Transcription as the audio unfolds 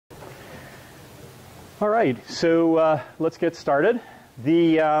All right, so let's get started.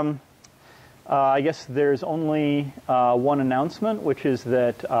 I guess there's only one announcement, which is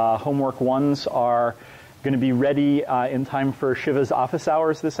that homework ones are going to be ready in time for Shiva's office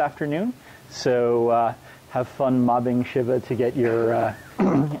hours this afternoon. So have fun mobbing Shiva to get your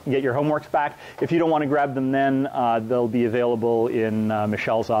get your homeworks back. If you don't want to grab them then, they'll be available in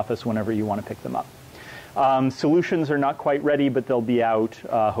Michelle's office whenever you want to pick them up. Solutions are not quite ready, but they'll be out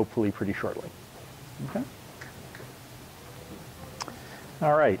hopefully pretty shortly. Okay.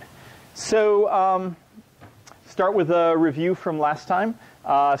 All right. So start with a review from last time.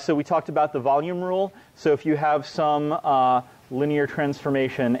 So we talked about the volume rule. So if you have some linear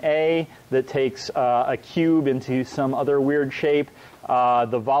transformation A that takes a cube into some other weird shape,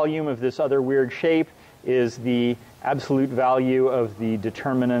 the volume of this other weird shape is the absolute value of the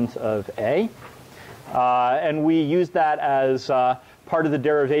determinant of A. And we use that as part of the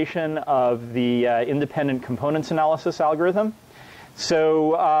derivation of the independent components analysis algorithm.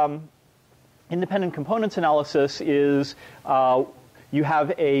 So independent components analysis is you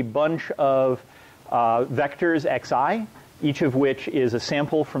have a bunch of vectors xi, each of which is a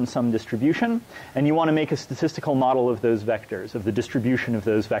sample from some distribution, and you want to make a statistical model of those vectors, of the distribution of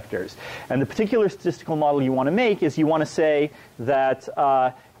those vectors. And the particular statistical model you want to make is you want to say that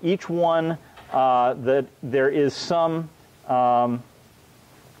each one, that there is some,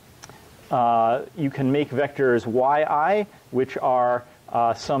 you can make vectors yi, which are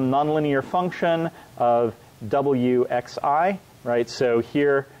some nonlinear function of wxi, right? So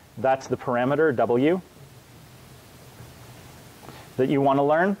here, that's the parameter, w, that you want to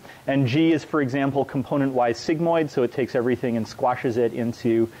learn. And G is, for example, component-wise sigmoid, so it takes everything and squashes it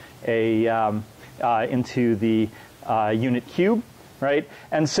into into the unit cube, right?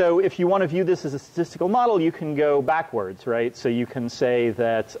 And so if you want to view this as a statistical model, you can go backwards, right? So you can say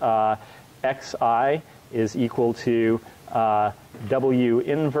that xi is equal to W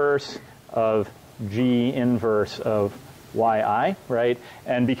inverse of G inverse of yi, right?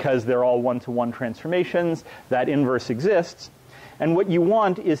 And because they're all one-to-one transformations, that inverse exists. And what you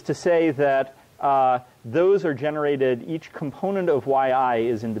want is to say that those are generated, each component of yi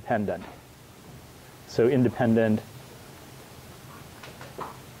is independent. So independent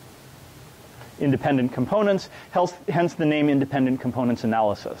components, hence the name independent components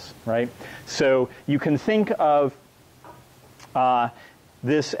analysis, right? So you can think of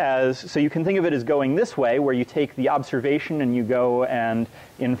this as, so you can think of it as going this way, where you take the observation and you go and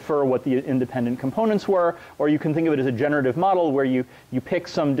infer what the independent components were, or you can think of it as a generative model where you pick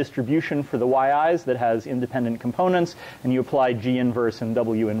some distribution for the yi's that has independent components, and you apply G inverse and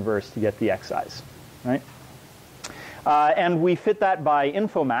W inverse to get the xi's, right? And we fit that by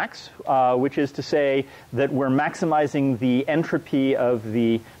infomax, which is to say that we're maximizing the entropy of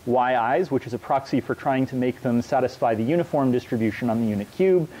the yi's, which is a proxy for trying to make them satisfy the uniform distribution on the unit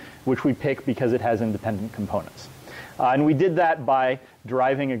cube, which we pick because it has independent components. And we did that by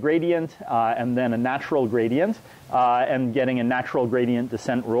deriving a gradient and then a natural gradient and getting a natural gradient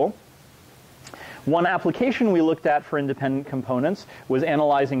descent rule. One application we looked at for independent components was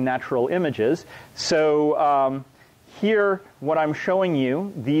analyzing natural images. So here, what I'm showing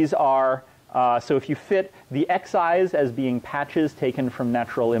you, these are, so if you fit the xi's as being patches taken from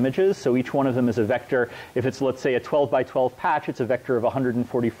natural images, so each one of them is a vector. If it's, let's say, a 12 by 12 patch, it's a vector of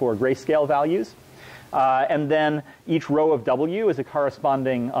 144 grayscale values. And then each row of W is a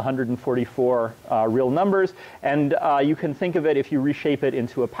corresponding 144 real numbers. And you can think of it, if you reshape it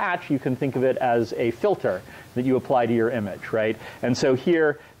into a patch, you can think of it as a filter that you apply to your image, right? And so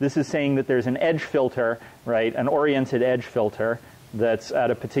here, this is saying that there's an edge filter, right, an oriented edge filter that's at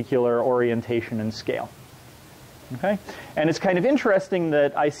a particular orientation and scale. Okay? And it's kind of interesting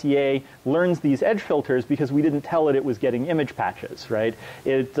that ICA learns these edge filters because we didn't tell it was getting image patches, right?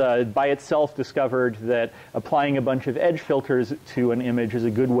 It, by itself, discovered that applying a bunch of edge filters to an image is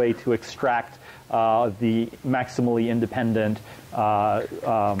a good way to extract the maximally independent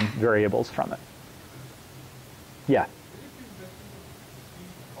variables from it. Yeah?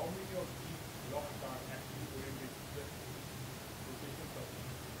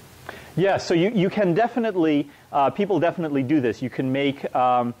 Yeah, so you can definitely, people definitely do this. You can make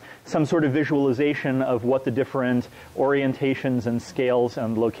some sort of visualization of what the different orientations and scales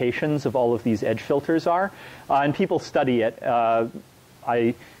and locations of all of these edge filters are. And people study it.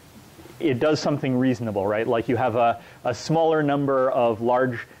 It does something reasonable, right? Like you have a smaller number of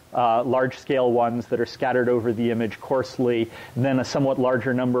large-scale ones that are scattered over the image coarsely, then a somewhat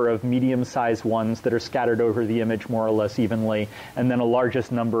larger number of medium-sized ones that are scattered over the image more or less evenly, and then a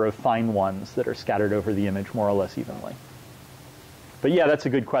largest number of fine ones that are scattered over the image more or less evenly. But yeah, that's a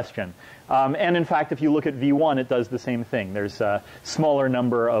good question. And in fact, if you look at V1, it does the same thing. There's a smaller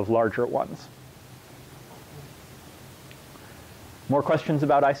number of larger ones. More questions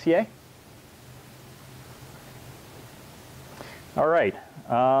about ICA? All right.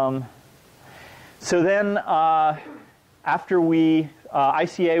 So then, after we,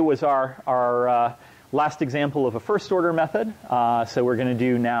 ICA was our last example of a first order method. So we're going to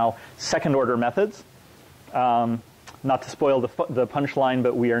do now second order methods. Not to spoil the punchline,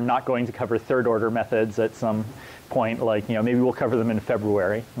 but we are not going to cover third order methods at some point. Like, maybe we'll cover them in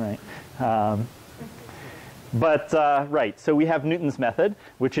February, right? Right, so we have Newton's method,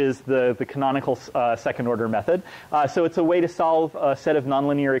 which is the canonical second order method. So it's a way to solve a set of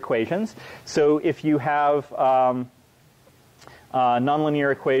nonlinear equations. So if you have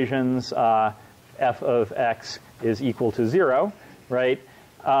nonlinear equations, f of x is equal to 0, right?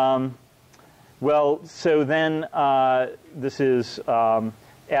 Well, so then this is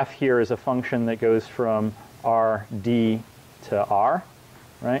f here is a function that goes from Rd to R,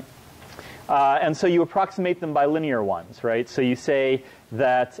 right? And so you approximate them by linear ones, right? So you say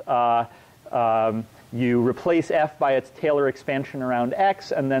that you replace f by its Taylor expansion around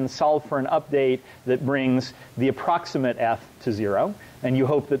x and then solve for an update that brings the approximate f to 0. And you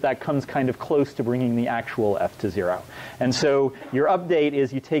hope that that comes kind of close to bringing the actual f to 0. And so your update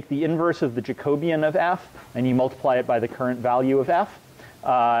is you take the inverse of the Jacobian of f and you multiply it by the current value of f.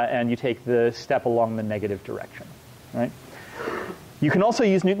 And you take the step along the negative direction, right? You can also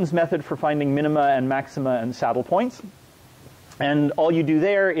use Newton's method for finding minima and maxima and saddle points. And all you do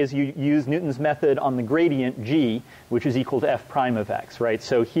there is you use Newton's method on the gradient g, which is equal to f prime of x, right?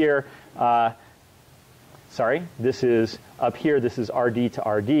 So here, this is up here, this is Rd to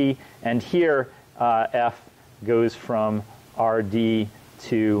Rd, and here f goes from Rd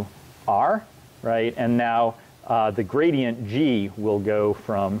to R, right? And now the gradient g will go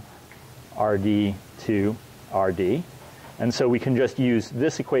from Rd to Rd. And so we can just use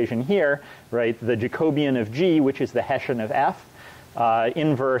this equation here, right? The Jacobian of g, which is the Hessian of f,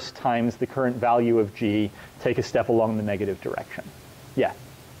 inverse times the current value of g, take a step along the negative direction. Yeah?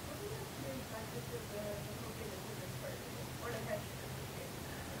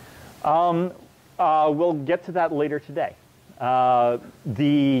 We'll get to that later today. The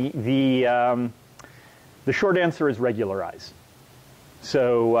short answer is regularize.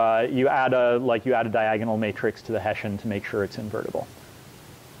 So you add a diagonal matrix to the Hessian to make sure it's invertible.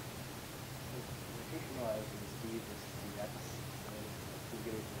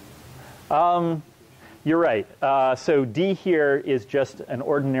 You're right. So d here is just an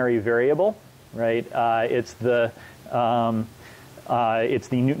ordinary variable, right? It's the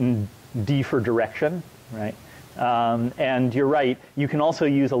Newton d for direction, right? And you're right. You can also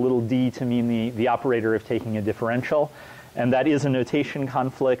use a little d to mean the operator of taking a differential. And that is a notation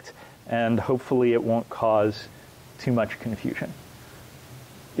conflict, and hopefully it won't cause too much confusion.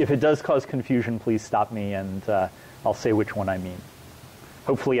 If it does cause confusion, please stop me, and I'll say which one I mean.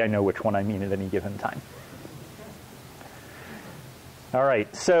 Hopefully I know which one I mean at any given time. All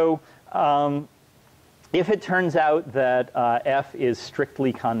right, so if it turns out that f is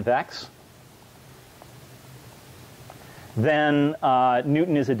strictly convex, then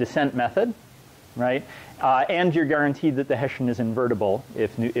Newton is a descent method, right? And you're guaranteed that the Hessian is invertible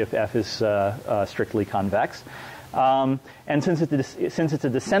if f is strictly convex. And since it's a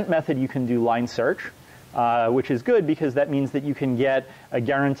descent method, you can do line search, which is good because that means that you can get a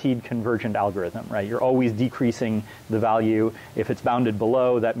guaranteed convergent algorithm, right? You're always decreasing the value. If it's bounded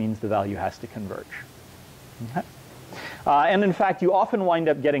below, that means the value has to converge. Okay. And in fact, you often wind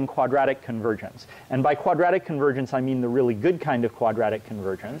up getting quadratic convergence. And by quadratic convergence, I mean the really good kind of quadratic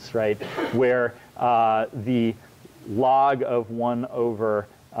convergence, right? Where the log of 1 over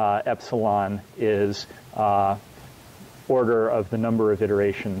epsilon is order of the number of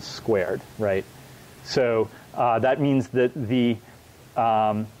iterations squared, right? So that means that the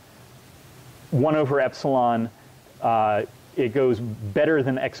 1 over epsilon it goes better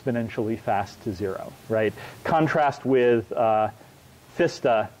than exponentially fast to 0, right? Contrast with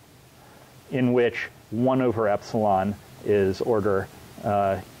Fista, in which 1 over epsilon is order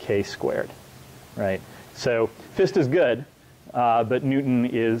k squared, right? So Fista's good, but Newton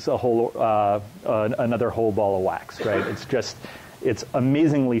is a whole another whole ball of wax, right? It's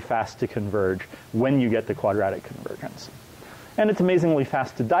amazingly fast to converge when you get the quadratic convergence. And it's amazingly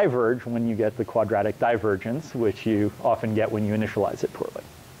fast to diverge when you get the quadratic divergence, which you often get when you initialize it poorly.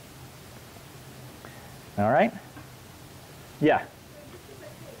 All right? Yeah?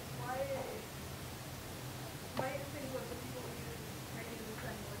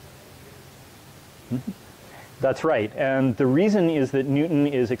 That's right. And the reason is that Newton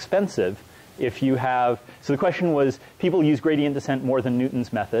is expensive. If you have, so the question was, people use gradient descent more than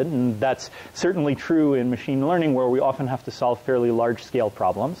Newton's method, and that's certainly true in machine learning, where we often have to solve fairly large-scale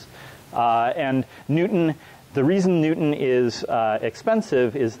problems. And Newton, the reason Newton is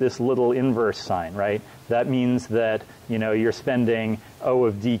expensive is this little inverse sign, right? That means that, you know, you're spending O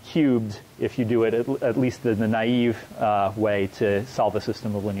of d cubed if you do it at least in the naive way to solve a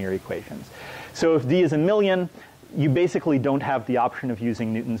system of linear equations. So if d is 1,000,000, you basically don't have the option of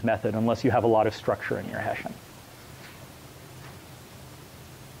using Newton's method unless you have a lot of structure in your Hessian.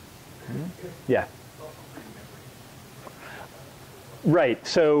 Yeah. Right.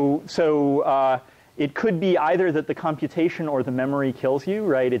 So it could be either that the computation or the memory kills you,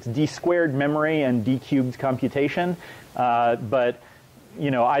 right? It's d squared memory and d cubed computation. But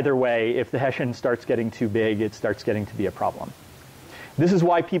you know, either way, if the Hessian starts getting too big, it starts getting to be a problem. This is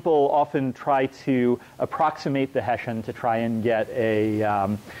why people often try to approximate the Hessian to try and get a,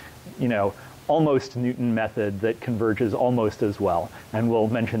 you know, almost Newton method that converges almost as well. And we'll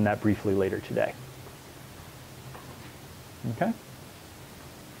mention that briefly later today. Okay?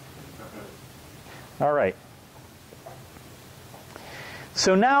 All right.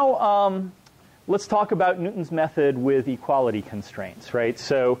 So now let's talk about Newton's method with equality constraints, right?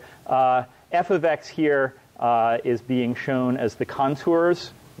 So f of x here is being shown as the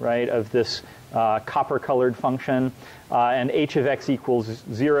contours, right, of this copper-colored function, and h of x equals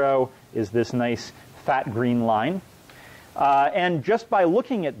 0 is this nice fat green line. And just by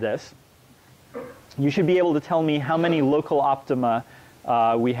looking at this, you should be able to tell me how many local optima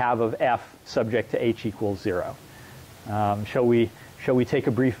we have of f subject to h equals 0. Shall we take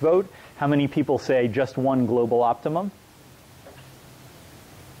a brief vote? How many people say just one global optimum?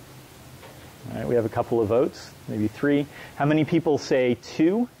 All right, we have a couple of votes, maybe 3. How many people say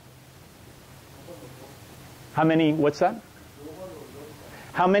 2? How many, what's that?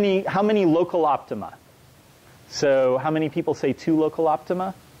 How many local optima? So how many people say 2 local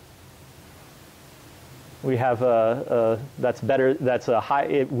optima? We have that's better, that's a high,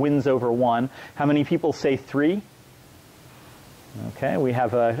 it wins over 1. How many people say 3? Okay, we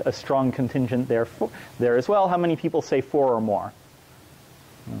have a strong contingent there as well. How many people say 4 or more?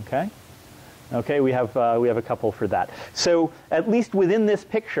 Okay. Okay, we have a couple for that. So at least within this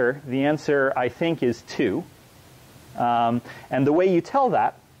picture, the answer, I think, is 2. And the way you tell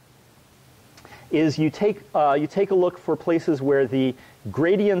that is you take a look for places where the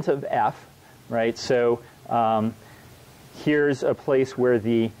gradient of f, right? So here's a place where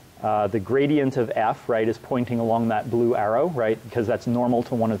the gradient of f, right, is pointing along that blue arrow, right, because that's normal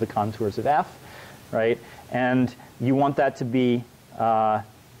to one of the contours of f, right? And you want that to be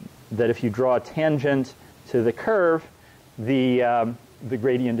that if you draw a tangent to the curve, the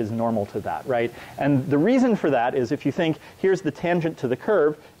gradient is normal to that, right? And the reason for that is if you think, here's the tangent to the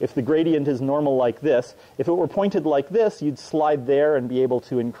curve, if the gradient is normal like this, if it were pointed like this, you'd slide there and be able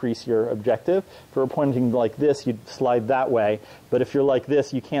to increase your objective. If it were pointing like this, you'd slide that way. But if you're like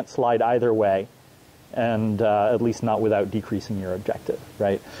this, you can't slide either way, and at least not without decreasing your objective,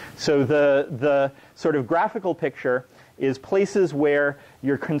 right? So the sort of graphical picture is places where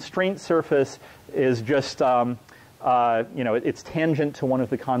your constraint surface is just, you know, it's tangent to one of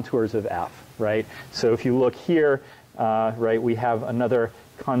the contours of f, right? So if you look here, right, we have another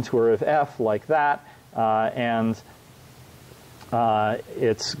contour of f like that, and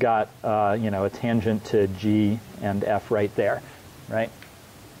it's got, you know, a tangent to g and f right there, right?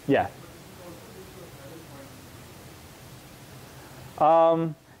 Yeah.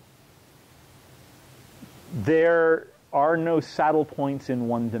 There are no saddle points in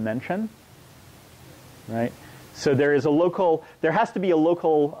one dimension, right? So there is a local, there has to be a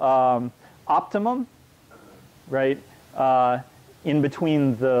local optimum, right, in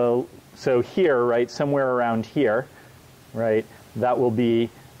between the, so here, right, somewhere around here, right, that will be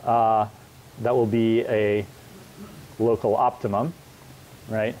a local optimum,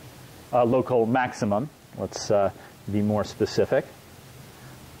 right, a local maximum. Let's be more specific.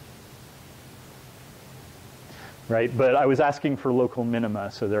 Right, but I was asking for local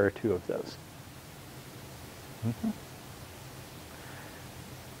minima, so there are 2 of those. Mm-hmm.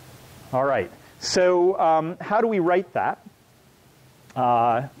 All right, so how do we write that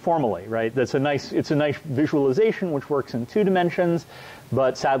formally, right? It's a nice visualization which works in 2 dimensions,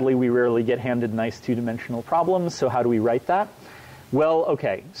 but sadly we rarely get handed nice 2-dimensional problems, so how do we write that? Well,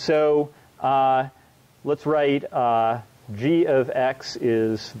 okay, so let's write g of x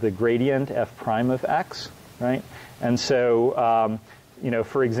is the gradient f prime of x, right? And so, you know,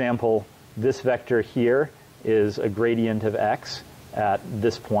 for example, this vector here is a gradient of x at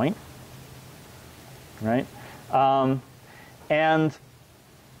this point, right? And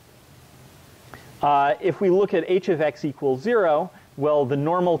if we look at h of x equals 0, well, the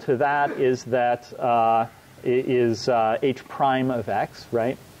normal to that is that is h prime of x,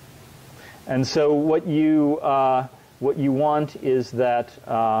 right? And so what you want is that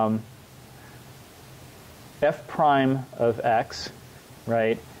f prime of x,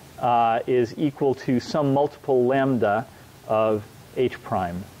 right, is equal to some multiple lambda of h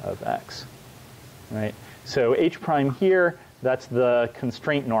prime of x, right? So h prime here, that's the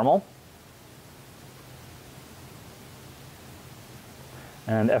constraint normal.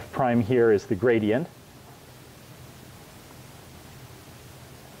 And f prime here is the gradient.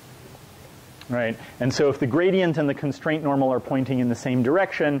 Right? And so if the gradient and the constraint normal are pointing in the same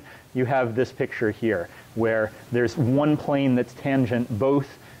direction, you have this picture here, where there's one plane that's tangent both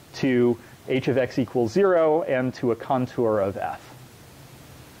to h of x equals 0 and to a contour of f.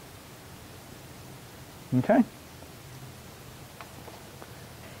 Okay?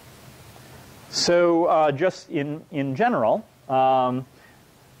 So just in general,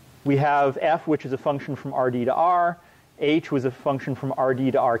 we have f, which is a function from Rd to R. H was a function from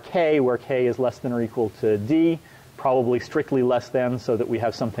Rd to Rk, where k is less than or equal to d, probably strictly less than, so that we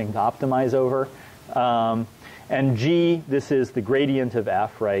have something to optimize over. And g, this is the gradient of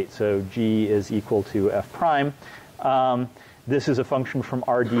f, right? So g is equal to f prime. This is a function from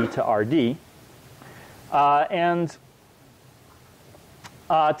Rd to Rd. And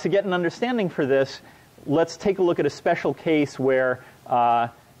to get an understanding for this, let's take a look at a special case where, so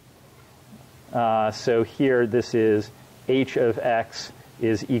here this is h of x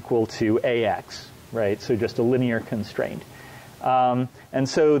is equal to ax, right? So just a linear constraint. And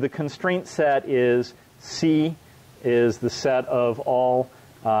so the constraint set is C is the set of all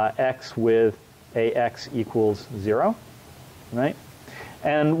x with ax equals 0, right?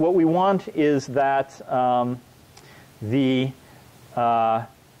 And what we want is that we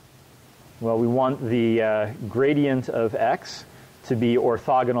want the gradient of x to be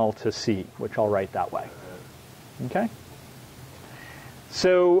orthogonal to C, which I'll write that way. Okay?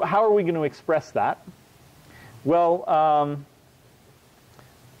 So how are we going to express that? Well,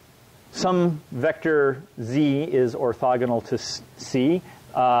 some vector z is orthogonal to C.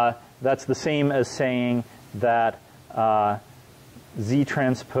 That's the same as saying that z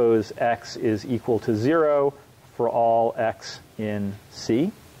transpose x is equal to 0 for all x in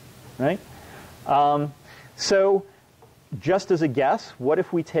C, right? So just as a guess, what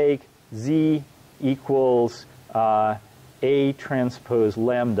if we take z equals a transpose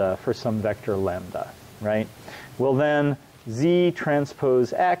lambda for some vector lambda, right? Well, then z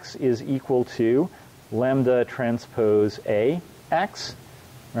transpose x is equal to lambda transpose ax,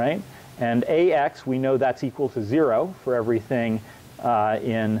 right? And ax, we know that's equal to 0 for everything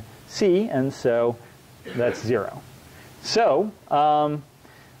in C, and so that's 0. So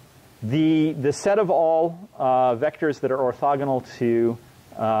the set of all vectors that are orthogonal to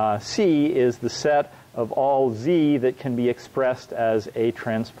C is the set of all z that can be expressed as a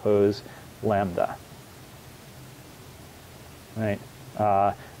transpose lambda. Right?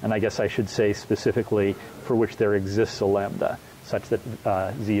 And I guess I should say specifically for which there exists a lambda, such that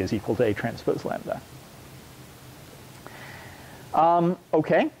z is equal to a transpose lambda.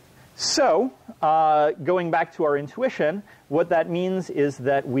 Okay, so going back to our intuition, what that means is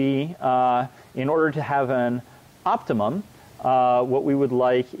that we, in order to have an optimum, what we would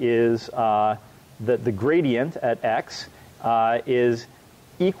like is that the gradient at x is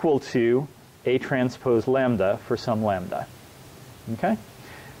equal to a transpose lambda for some lambda. Okay?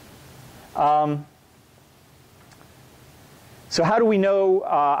 So how do we know,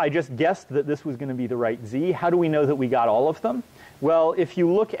 I just guessed that this was going to be the right z. How do we know that we got all of them? Well, if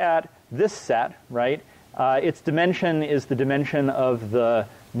you look at this set, right, its dimension is the dimension of the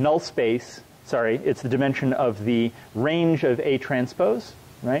null space, it's the dimension of the range of A transpose,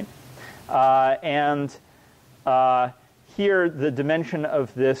 right? And here the dimension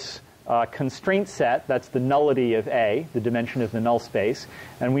of this constraint set, that's the nullity of A, the dimension of the null space.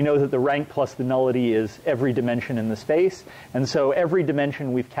 And we know that the rank plus the nullity is every dimension in the space. And so every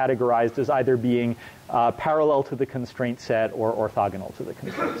dimension we've categorized as either being parallel to the constraint set or orthogonal to the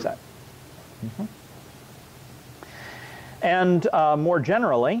constraint set. Mm-hmm. And more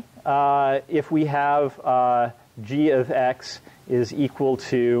generally, if we have g of x is equal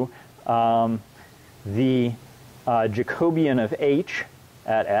to the Jacobian of h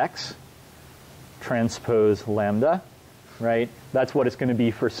at x, transpose lambda, right? That's what it's going to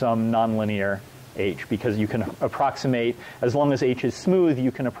be for some nonlinear h, because you can approximate, as long as h is smooth,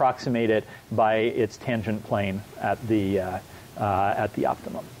 you can approximate it by its tangent plane at the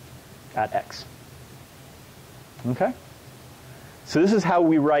optimum, at x. Okay? So this is how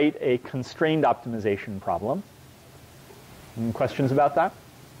we write a constrained optimization problem. Any questions about that?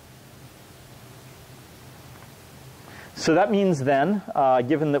 So that means then,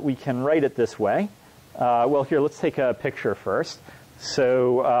 given that we can write it this way, well, here, let's take a picture first.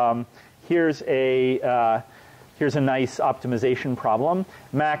 So here's a nice optimization problem.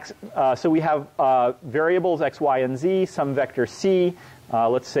 So we have variables x, y, and z, some vector c.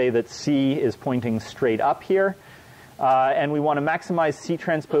 Let's say that c is pointing straight up here. And we want to maximize c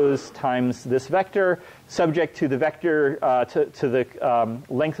transpose times this vector, subject to the vector, to the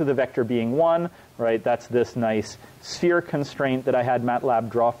length of the vector being 1. Right? That's this nice sphere constraint that I had MATLAB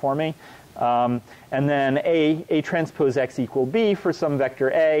draw for me. And then a transpose x equal b for some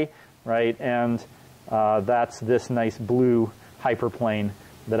vector a. Right? And that's this nice blue hyperplane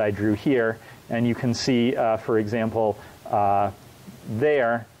that I drew here. And you can see, for example,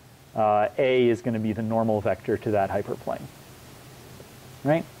 there, a is going to be the normal vector to that hyperplane.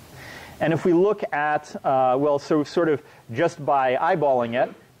 Right? And if we look at, well, so sort of just by eyeballing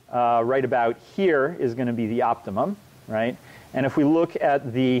it, right about here is going to be the optimum. Right? And if we look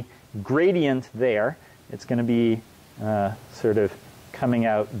at the gradient there, it's going to be sort of coming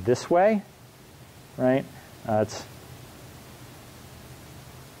out this way. Right? That's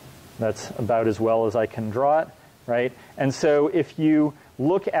about as well as I can draw it. Right? And so if you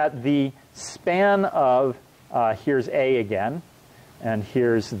look at the span of, here's a again, and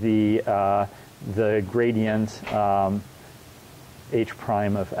here's the gradient h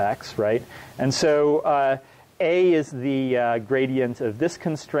prime of x, right? And so a is the gradient of this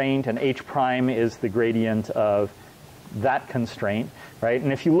constraint, and h prime is the gradient of that constraint, right?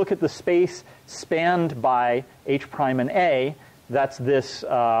 And if you look at the space spanned by h prime and a, that's this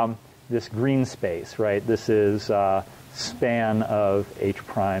this green space, right? This is span of h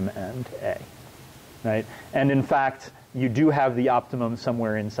prime and a, right? And in fact, you do have the optimum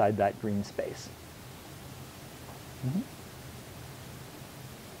somewhere inside that green space.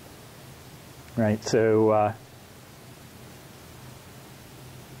 Right, so,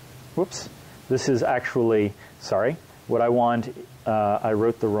 whoops, this is actually, sorry, what I want, I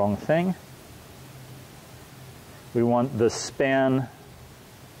wrote the wrong thing. We want the span,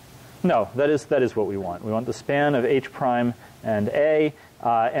 no, that is what we want. We want the span of h prime and a,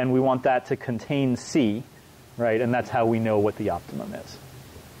 and we want that to contain c, right? And that's how we know what the optimum is.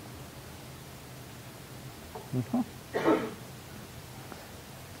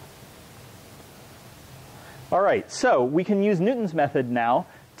 All right, so we can use Newton's method now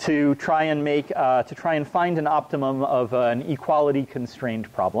to try and find an optimum of an equality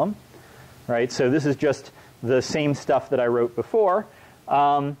constrained problem, right? So this is just the same stuff that I wrote before.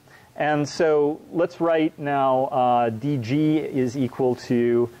 And so let's write now dg is equal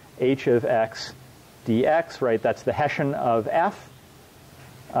to h of x dx, right? That's the Hessian of f.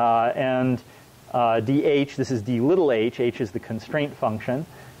 And dh, this is d little h. H is the constraint function.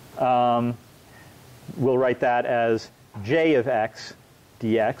 We'll write that as j of x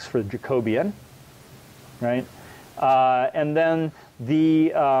dx for the Jacobian, right? And then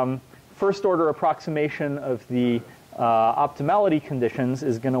the first order approximation of the optimality conditions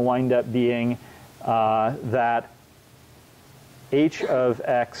is going to wind up being that h of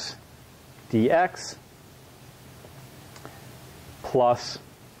x dx plus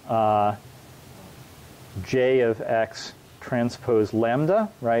j of x transpose lambda,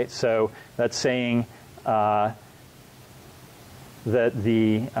 right? So that's saying that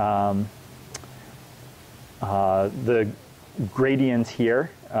the gradient here,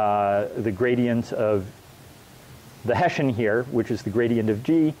 the gradient of the Hessian here, which is the gradient of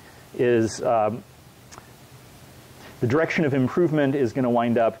g, is the direction of improvement is going to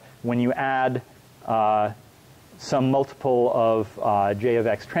wind up when you add some multiple of j of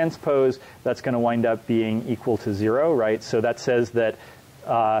x transpose, that's going to wind up being equal to 0, right? So that says that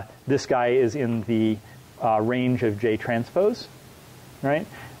this guy is in the range of j transpose, right?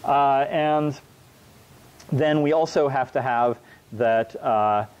 And then we also have to have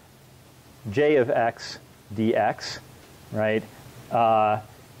that j of x dx, right,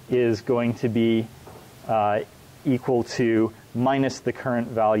 is going to be equal to minus the current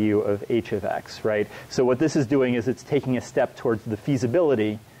value of h of x, right? So what this is doing is it's taking a step towards the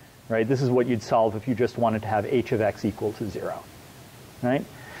feasibility, right? This is what you'd solve if you just wanted to have h of x equal to 0, right?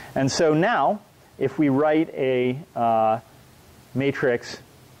 And so now, if we write a matrix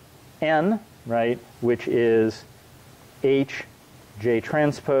n, right, which is h j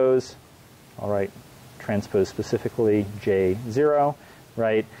transpose, all right, transpose specifically j0,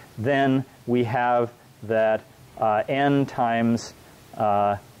 right, then we have that n times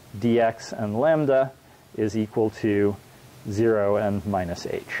dx and lambda, is equal to 0 and minus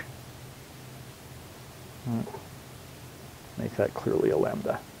h. Make that clearly a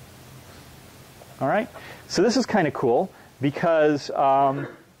lambda. All right, so this is kind of cool because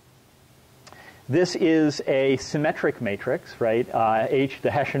this is a symmetric matrix, right? H,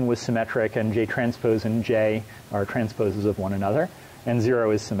 the Hessian was symmetric, and J transpose and J are transposes of one another, and 0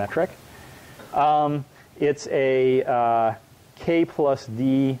 is symmetric. It's a K plus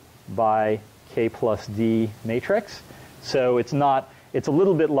D by K plus D matrix. So it's a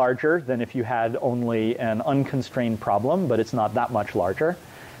little bit larger than if you had only an unconstrained problem, but it's not that much larger.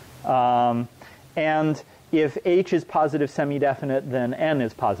 And if H is positive semi-definite, then N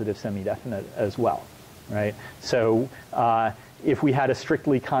is positive semi-definite as well, right? So if we had a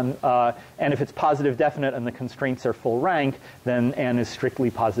strictly and if it's positive definite and the constraints are full rank, then N is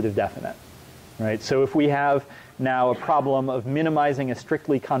strictly positive definite, right? So if we have now a problem of minimizing a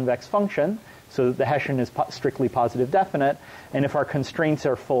strictly convex function, so that the Hessian is strictly positive definite, and if our constraints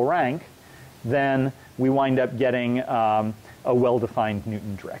are full rank, then we wind up getting a well-defined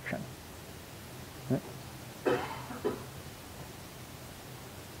Newton direction.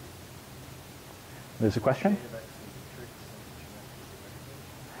 There's a question?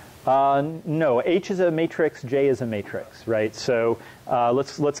 No, H is a matrix, J is a matrix, right? So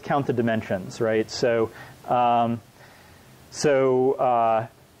let's count the dimensions, right? So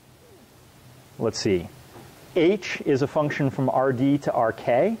let's see. H is a function from Rd to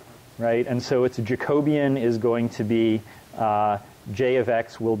Rk, right? And so its Jacobian is going to be J of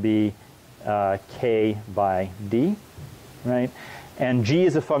x will be K by D, right? And G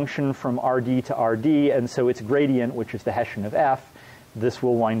is a function from Rd to Rd, and so its gradient, which is the Hessian of f, this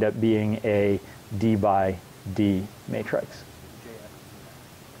will wind up being a D by D matrix.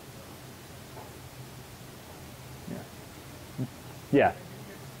 Yeah.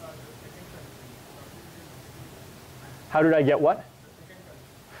 How did I get what?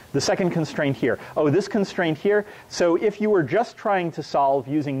 The second constraint here. Oh, this constraint here. So if you were just trying to solve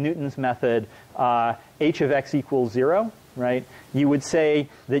using Newton's method h of x equals 0, right, you would say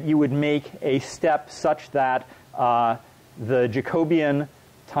that you would make a step such that the Jacobian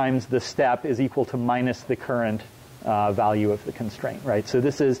times the step is equal to minus the current value of the constraint, right? So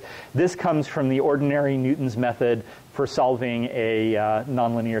this comes from the ordinary Newton's method for solving a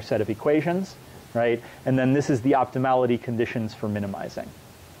nonlinear set of equations, right? And then this is the optimality conditions for minimizing.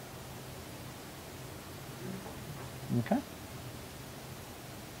 Okay.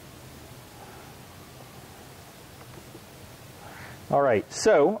 All right.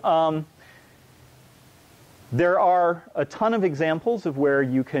 So there are a ton of examples of where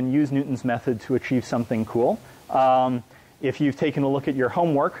you can use Newton's method to achieve something cool. If you've taken a look at your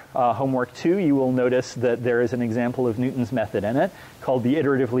homework, homework 2, you will notice that there is an example of Newton's method in it called the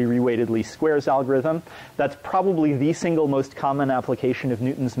iteratively reweighted least squares algorithm. That's probably the single most common application of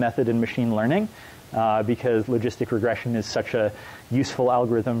Newton's method in machine learning because logistic regression is such a useful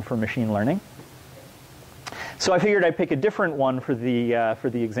algorithm for machine learning. So I figured I'd pick a different one for the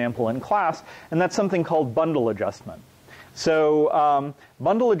example in class, and that's something called bundle adjustment. So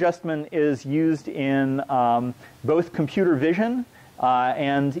bundle adjustment is used in both computer vision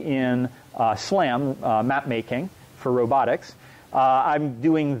and in SLAM, map making for robotics. I'm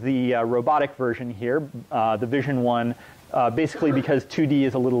doing the robotic version here, the vision one, basically because 2D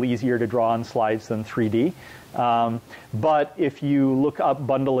is a little easier to draw on slides than 3D. But if you look up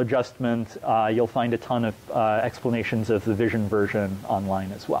bundle adjustment, you'll find a ton of explanations of the vision version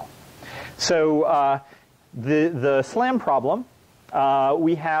online as well. So the SLAM problem,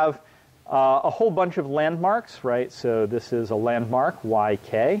 we have a whole bunch of landmarks, right? So this is a landmark,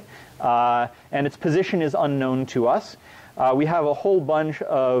 yk, and its position is unknown to us. We have a whole bunch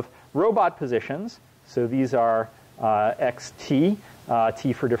of robot positions. So these are xt,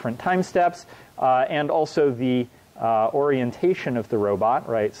 t for different time steps, and also the orientation of the robot,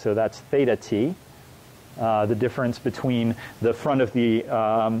 right? So that's theta t. The difference between the front of the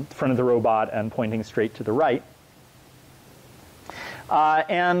robot and pointing straight to the right.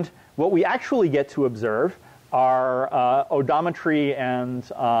 And what we actually get to observe are odometry and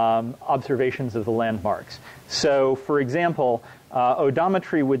observations of the landmarks. So, for example,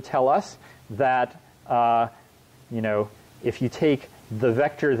 odometry would tell us that if you take the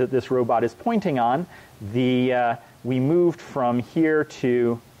vector that this robot is pointing on, we moved from here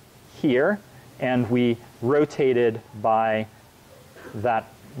to here, and we rotated by that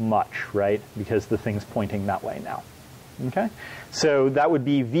much, right? Because the thing's pointing that way now. Okay, so that would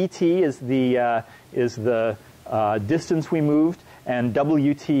be vt is the distance we moved, and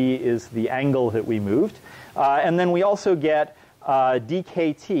wt is the angle that we moved, and then we also get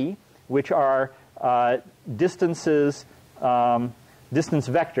dkt, which are distances, distance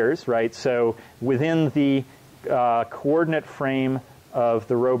vectors, right? So within the coordinate frame of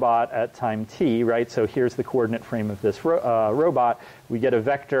the robot at time t, right? So here's the coordinate frame of this robot. We get a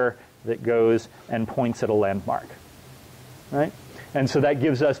vector that goes and points at a landmark, right? And so that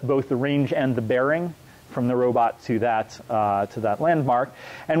gives us both the range and the bearing from the robot to that landmark.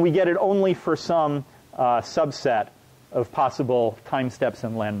 And we get it only for some subset of possible time steps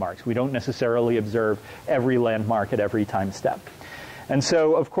and landmarks. We don't necessarily observe every landmark at every time step. And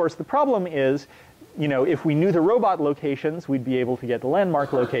so, of course, the problem is, you know, if we knew the robot locations, we'd be able to get the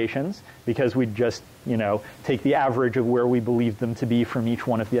landmark locations because we'd just, you know, take the average of where we believed them to be from each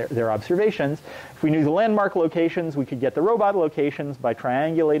one of their observations. If we knew the landmark locations, we could get the robot locations by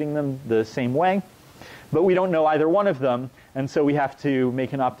triangulating them the same way. But we don't know either one of them, and so we have to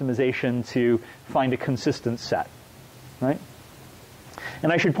make an optimization to find a consistent set, right?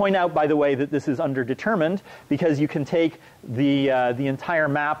 And I should point out, by the way, that this is underdetermined because you can take the entire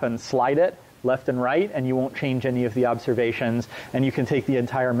map and slide it left and right, and you won't change any of the observations. And you can take the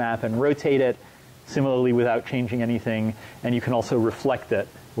entire map and rotate it similarly without changing anything, and you can also reflect it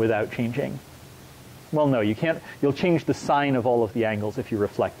without changing. Well, no, you can't. You'll change the sign of all of the angles if you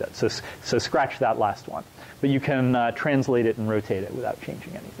reflect it. So scratch that last one. But you can translate it and rotate it without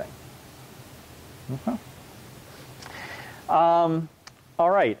changing anything. Okay. All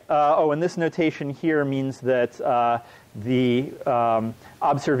right. And this notation here means that the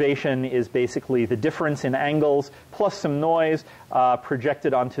observation is basically the difference in angles plus some noise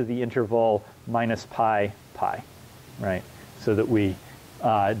projected onto the interval minus pi, right? So that we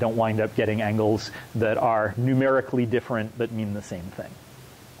don't wind up getting angles that are numerically different but mean the same thing.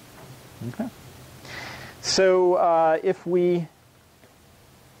 Okay. So if we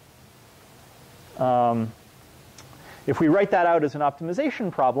write that out as an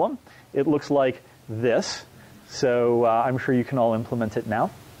optimization problem, it looks like this. So I'm sure you can all implement it now.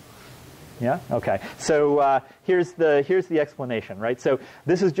 Yeah? Okay. So here's the explanation, right? So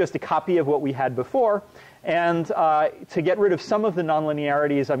this is just a copy of what we had before. And to get rid of some of the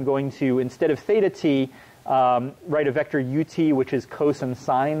nonlinearities, I'm going to, instead of theta t, write a vector ut, which is cos and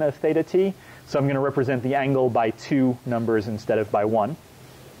sine of theta t. So I'm going to represent the angle by 2 numbers instead of by 1.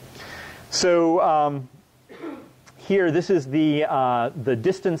 So here, this is the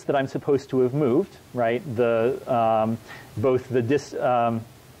distance that I'm supposed to have moved, right? Both the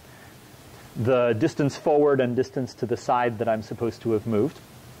distance forward and distance to the side that I'm supposed to have moved.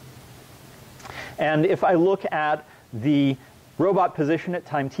 And if I look at the robot position at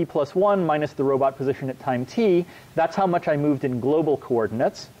time t plus 1 minus the robot position at time t, that's how much I moved in global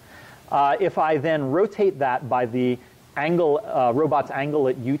coordinates. If I then rotate that by the angle, robot's angle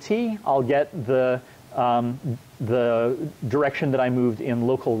at ut, I'll get the direction that I moved in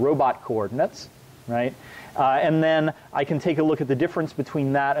local robot coordinates, right? And then I can take a look at the difference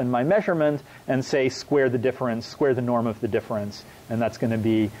between that and my measurement and say square the difference, square the norm of the difference, and that's going to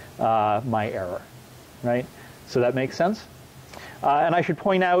be my error, right? So that makes sense? And I should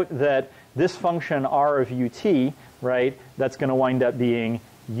point out that this function r of ut, right, that's going to wind up being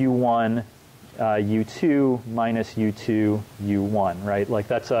u1 u2 minus u2 u1, right? Like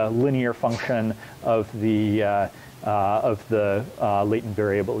that's a linear function of the latent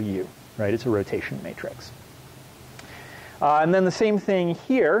variable u, right? It's a rotation matrix. And then the same thing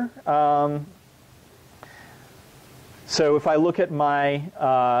here. So if I look at my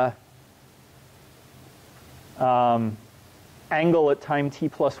angle at time t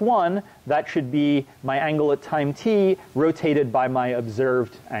plus 1, that should be my angle at time t rotated by my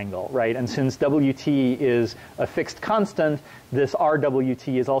observed angle, right? And since wt is a fixed constant, this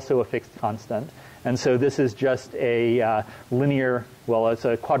rwt is also a fixed constant. And so this is just a linear, well, it's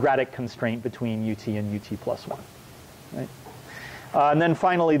a quadratic constraint between ut and ut plus 1, right? And then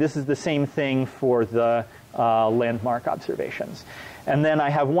finally, this is the same thing for the landmark observations. And then I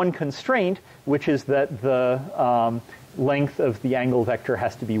have one constraint, which is that the length of the angle vector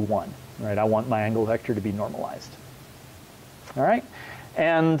has to be 1, right? I want my angle vector to be normalized. All right?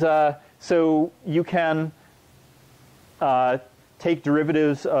 And so you can take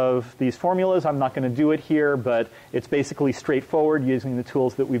derivatives of these formulas. I'm not going to do it here, but it's basically straightforward using the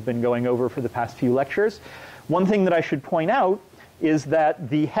tools that we've been going over for the past few lectures. One thing that I should point out is that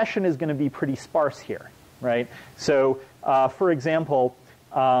the Hessian is going to be pretty sparse here, right? So, for example,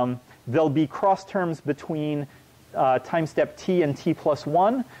 there'll be cross terms between time step t and t plus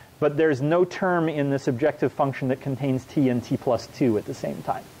 1, but there's no term in this objective function that contains t and t plus 2 at the same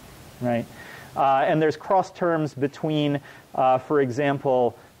time, right? And there's cross terms between, for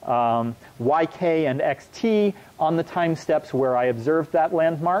example, yk and xt on the time steps where I observed that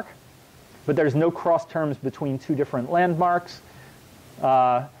landmark. but there's no cross terms between two different landmarks,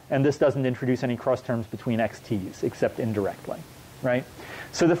 and this doesn't introduce any cross terms between xt's except indirectly, right?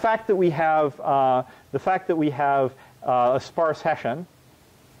 So the fact that we have a sparse Hessian,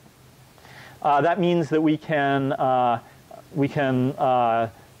 that means that we can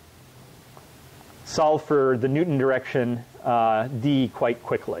solve for the Newton direction d quite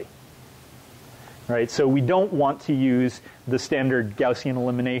quickly. Right, so we don't want to use the standard Gaussian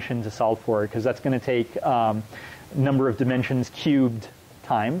elimination to solve for it, because that's going to take number of dimensions cubed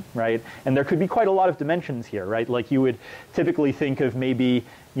time, right? And there could be quite a lot of dimensions here, right? Like you would typically think of maybe,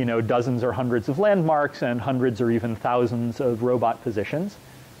 you know, dozens or hundreds of landmarks and hundreds or even thousands of robot positions,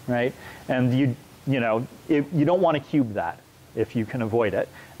 right? And you don't want to cube that if you can avoid it.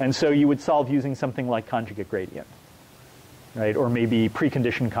 And so you would solve using something like conjugate gradient. Right, or maybe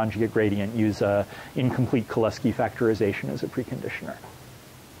preconditioned conjugate gradient, use incomplete Cholesky factorization as a preconditioner.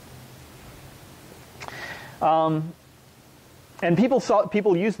 And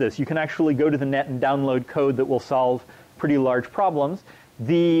people use this. You can actually go to the net and download code that will solve pretty large problems.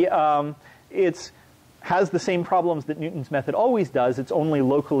 It has the same problems that Newton's method always does. It's only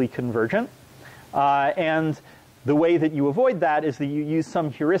locally convergent. And the way that you avoid that is that you use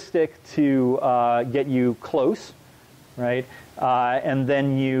some heuristic to get you close. Right, and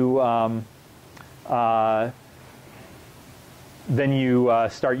then you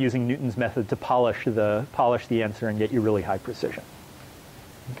start using Newton's method to polish the answer and get you really high precision.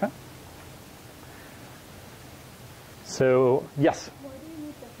 Okay. So yes. Why do you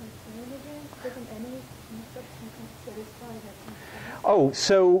need the constraint again? Doesn't any substitution satisfy that constraint? Oh,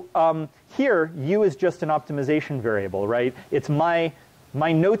 so here u is just an optimization variable, right? It's my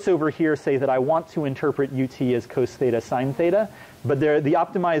notes over here say that I want to interpret ut as cos theta sine theta, but the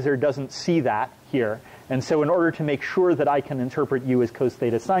optimizer doesn't see that here. And so in order to make sure that I can interpret u as cos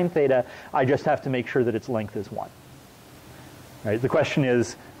theta sine theta, I just have to make sure that its length is 1. Right? The question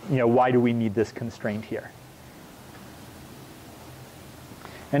is, why do we need this constraint here?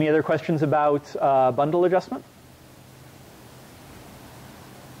 Any other questions about bundle adjustment?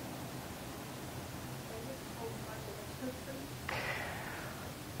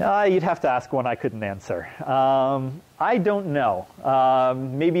 You'd have to ask one I couldn't answer. I don't know.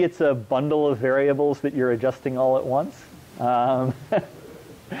 Maybe it's a bundle of variables that you're adjusting all at once. I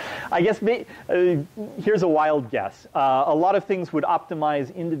guess here's a wild guess. A lot of things would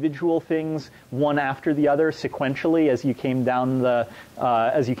optimize individual things one after the other sequentially as you came down the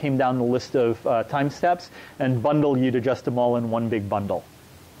list of time steps, and bundle you'd adjust them all in one big bundle.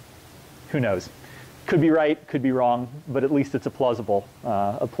 Who knows? Could be right, could be wrong, but at least it's a plausible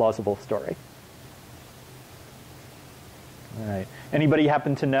story. All right. Anybody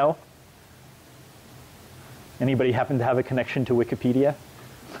happen to know? Anybody happen to have a connection to Wikipedia?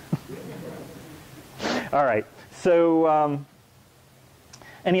 All right. So,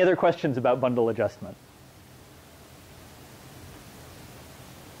 any other questions about bundle adjustment?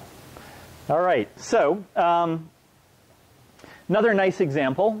 All right. So. Another nice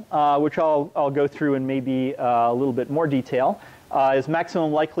example, which I'll go through in maybe a little bit more detail, is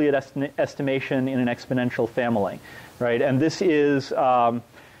maximum likelihood estimation in an exponential family, right? And this is,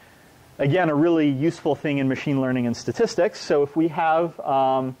 again, a really useful thing in machine learning and statistics. So if we have,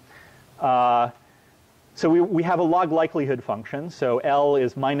 we have a log likelihood function. So L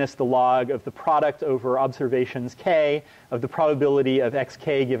is minus the log of the product over observations k of the probability of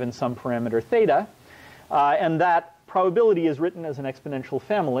xk given some parameter theta, and that probability is written as an exponential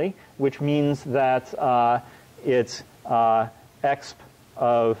family, which means that it's exp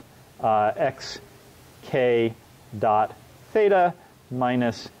of xk dot theta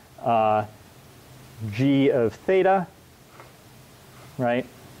minus g of theta, right?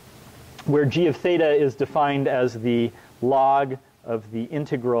 Where g of theta is defined as the log of the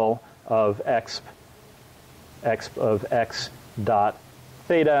integral of exp of x dot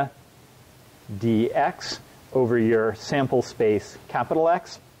theta dx over your sample space capital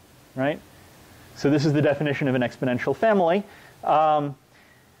X, right? So this is the definition of an exponential family.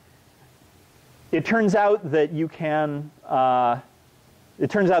 It turns out that you can, it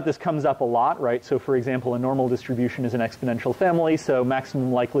turns out this comes up a lot, right? So for example, a normal distribution is an exponential family, so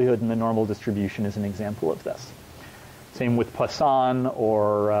maximum likelihood in the normal distribution is an example of this. Same with Poisson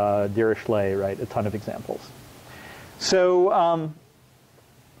or Dirichlet, right? A ton of examples. So,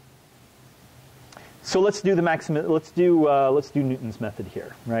 so let's do the maximum. Let's do Newton's method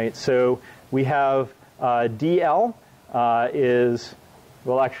here, right? So we have dl is,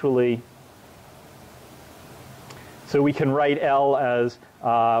 well, actually, so we can write L as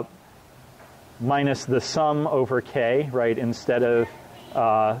minus the sum over k, right? Instead of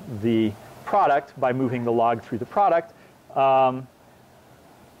the product by moving the log through the product of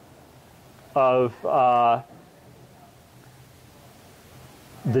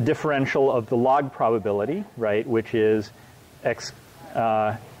the differential of the log probability, right, which is x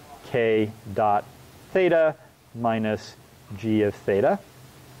k dot theta minus g of theta,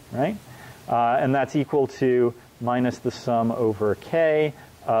 right? And that's equal to minus the sum over k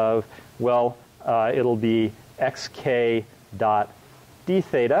of, well, it'll be xk dot d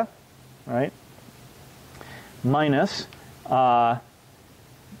theta, right, minus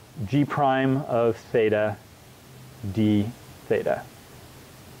g prime of theta d theta,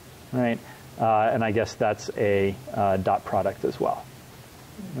 right? And I guess that's a dot product as well,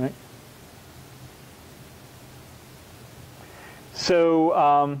 right?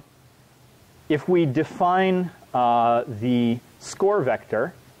 So if we define the score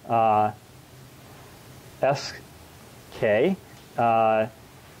vector sk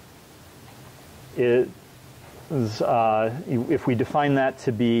is if we define that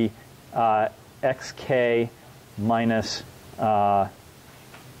to be xk minus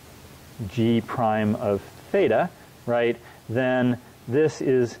g prime of theta, right, then this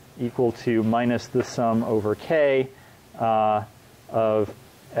is equal to minus the sum over k of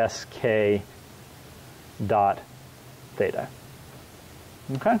sk dot theta.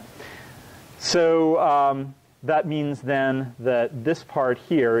 Okay? So that means then that this part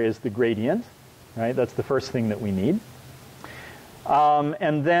here is the gradient, right? That's the first thing that we need.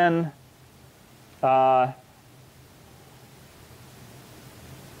 And then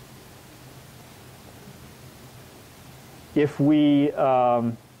if we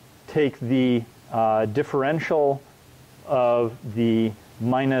take the differential of the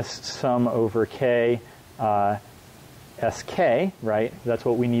minus sum over k sk, right? That's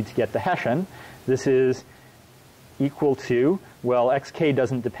what we need to get the Hessian. This is equal to, well, xk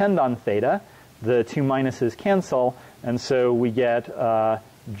doesn't depend on theta. The two minuses cancel, and so we get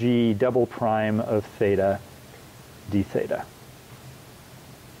g double prime of theta d theta.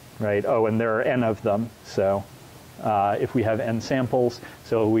 Right? Oh, and there are n of them, so if we have n samples,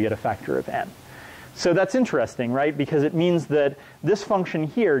 so we get a factor of n. So that's interesting, right? Because it means that this function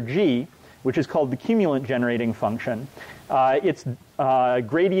here, g, which is called the cumulant generating function, its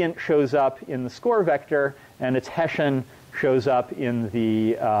gradient shows up in the score vector, and its Hessian shows up in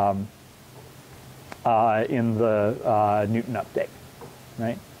the Newton update,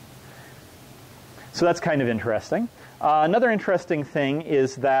 right? So that's kind of interesting. Another interesting thing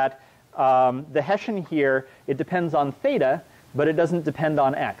is that the Hessian here, it depends on theta, but it doesn't depend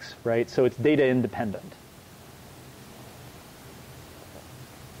on x, right? So it's data independent.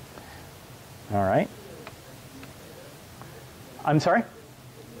 All right. I'm sorry?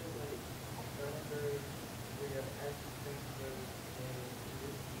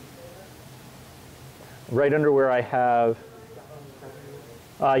 Right under where I have,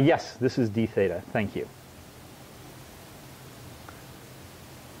 yes, this is d theta. Thank you.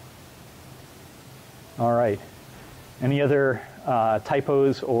 All right. Any other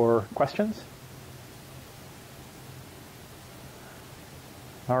typos or questions?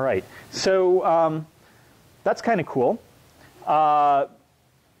 All right. So that's kind of cool.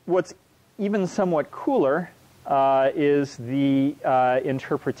 What's even somewhat cooler is the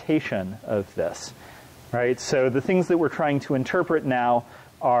interpretation of this. Right? So the things that we're trying to interpret now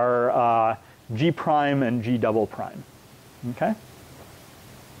are g prime and g double prime. Okay?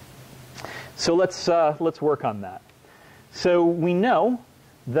 So let's work on that. So we know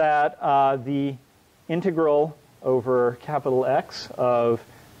that the integral over capital X of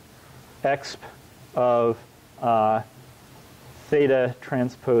exp of theta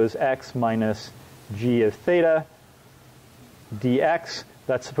transpose x minus g of theta dx,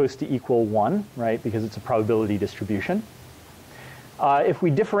 that's supposed to equal 1, right, because it's a probability distribution. If we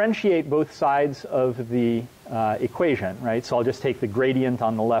differentiate both sides of the equation, right, so I'll just take the gradient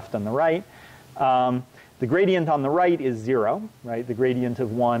on the left and the right. The gradient on the right is 0, right? The gradient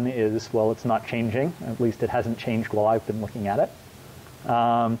of 1 is, well, it's not changing. At least it hasn't changed while I've been looking at it.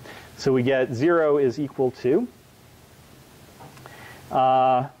 So we get 0 is equal to.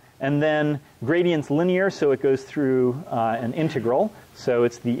 And then gradient's linear, so it goes through an integral. So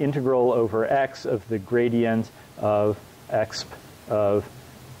it's the integral over x of the gradient of exp of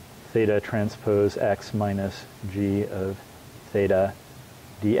theta transpose x minus g of theta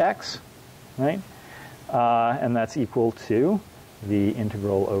dx, right? And that's equal to the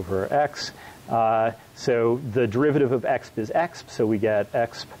integral over x. So the derivative of exp is exp, so we get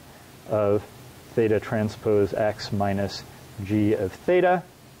exp of theta transpose x minus g of theta.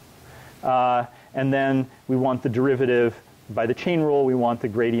 And then we want the derivative by the chain rule, we want the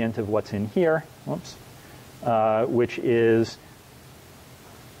gradient of what's in here, whoops, which is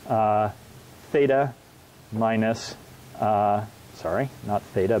theta minus, sorry, not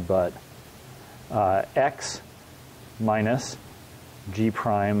theta, but x minus g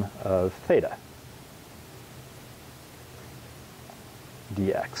prime of theta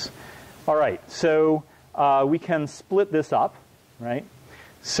dx. All right, so we can split this up, right?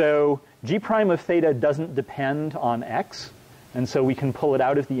 So g prime of theta doesn't depend on x, and so we can pull it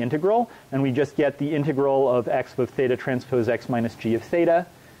out of the integral, and we just get the integral of x of theta transpose x minus g of theta.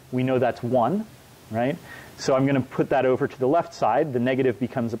 We know that's 1, right? So I'm going to put that over to the left side. The negative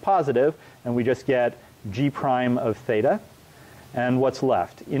becomes a positive, and we just get g prime of theta. And what's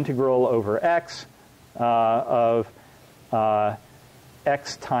left? Integral over x of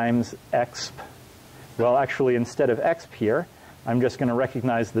x times exp. Well, actually, instead of exp here, I'm just going to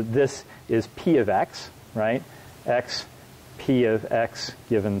recognize that this is p of x, right? X p of x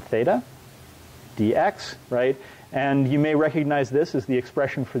given theta dx, right? And you may recognize this as the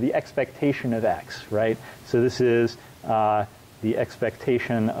expression for the expectation of x, right? So this is the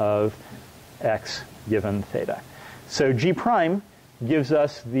expectation of x given theta. So g prime gives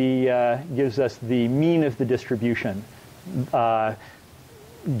us the mean of the distribution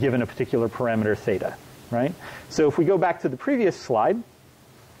given a particular parameter theta, right? So if we go back to the previous slide,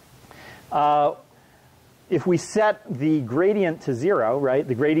 if we set the gradient to 0, right?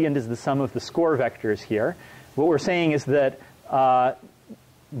 The gradient is the sum of the score vectors here. What we're saying is that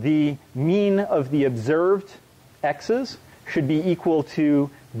the mean of the observed x's should be equal to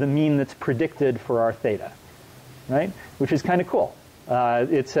the mean that's predicted for our theta, right? Which is kind of cool.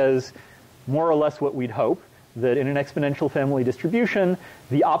 It says more or less what we'd hope, that in an exponential family distribution,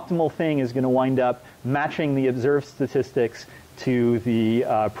 the optimal thing is going to wind up matching the observed statistics to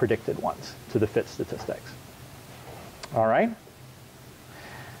the predicted ones, to the fit statistics. All right?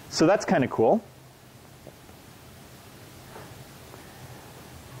 So that's kind of cool.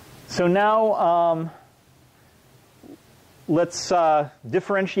 So now, let's,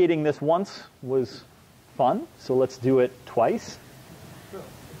 differentiating this once was fun, so let's do it twice.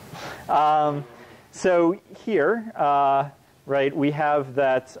 So here, right, we have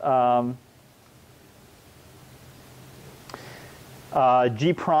that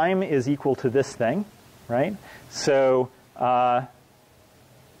g prime is equal to this thing, right? So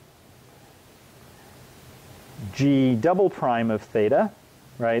g double prime of theta,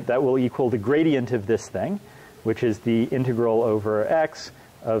 right, that will equal the gradient of this thing, which is the integral over x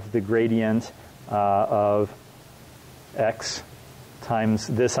of the gradient of x times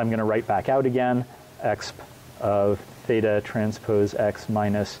this I'm going to write back out again, exp of theta transpose x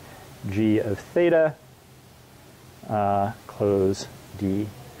minus g of theta, close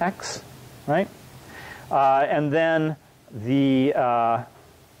dx, right? And then the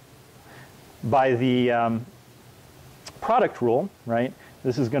by the product rule, right,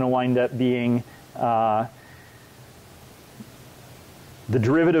 this is going to wind up being the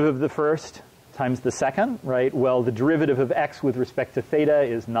derivative of the first times the second, right? Well, the derivative of x with respect to theta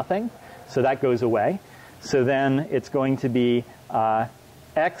is nothing, so that goes away. So then it's going to be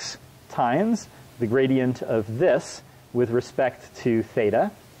x times the gradient of this with respect to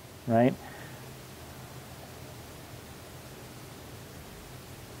theta, right?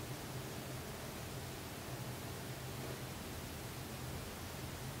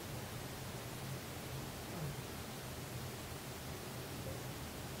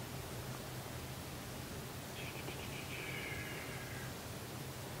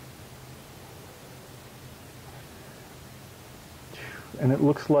 And it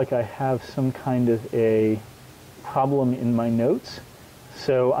looks like I have some kind of a problem in my notes.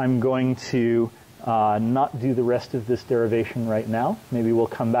 So I'm going to not do the rest of this derivation right now. Maybe we'll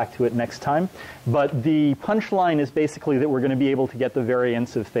come back to it next time. But the punchline is basically that we're going to be able to get the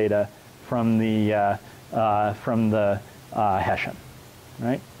variance of theta from the Hessian,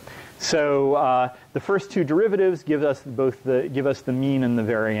 right? So the first two derivatives give us the mean and the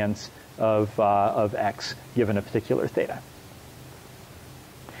variance of x given a particular theta.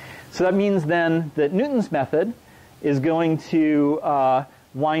 So that means then that Newton's method is going to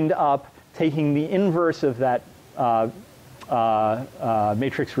wind up taking the inverse of that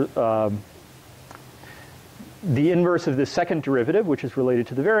matrix, the inverse of the second derivative, which is related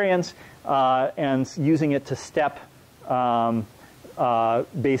to the variance, and using it to step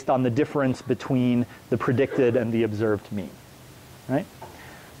based on the difference between the predicted and the observed mean, right?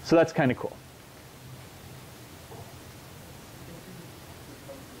 So that's kind of cool.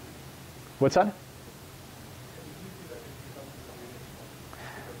 What's that?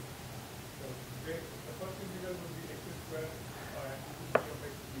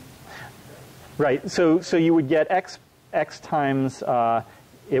 Right. So you would get x times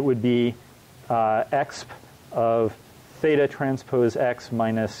it would be exp of theta transpose x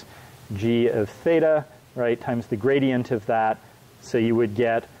minus g of theta, right, times the gradient of that. So you would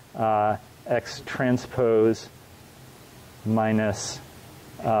get x transpose minus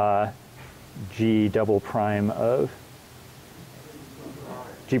g double prime of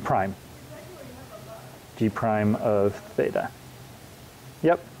g prime of theta.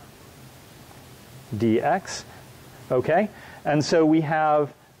 Yep. Dx. Okay. And so we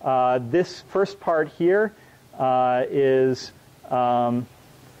have this first part here is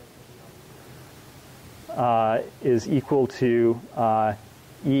equal to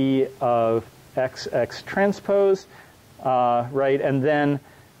E of x transpose, right? And then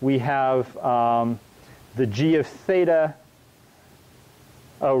we have the g of theta.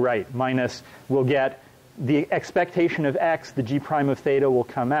 Oh, right. Minus, we'll get the expectation of x, the g prime of theta will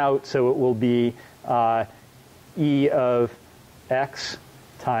come out, so it will be E of x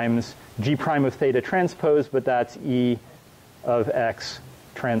times g prime of theta transpose, but that's E of x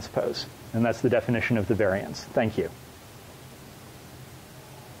transpose. And that's the definition of the variance. Thank you.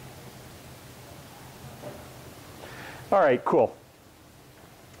 All right, cool.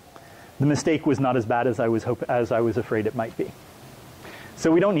 The mistake was not as bad as I was afraid it might be. So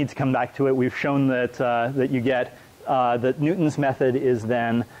we don't need to come back to it. We've shown that that you get that Newton's method is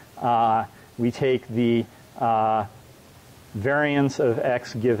then we take the variance of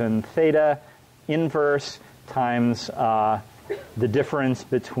x given theta inverse times the difference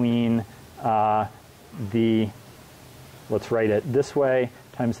between let's write it this way,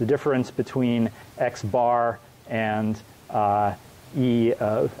 times the difference between x bar and E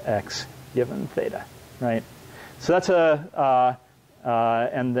of x given theta, right? So that's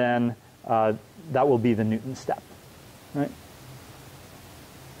and then that will be the Newton step, right?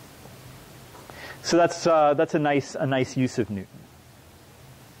 So that's a nice use of Newton.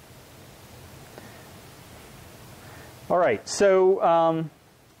 All right, so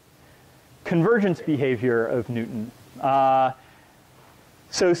convergence behavior of Newton.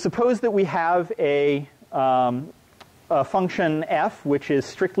 So suppose that we have a function f, which is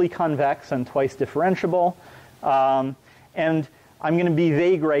strictly convex and twice differentiable. And I'm going to be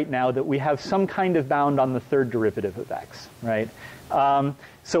vague right now that we have some kind of bound on the third derivative of x, right?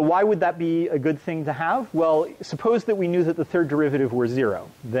 So why would that be a good thing to have? Well, suppose that we knew that the third derivative were 0.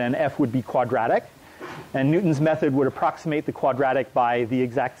 Then f would be quadratic. And Newton's method would approximate the quadratic by the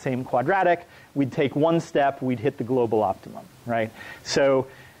exact same quadratic. We'd take one step, we'd hit the global optimum, right? So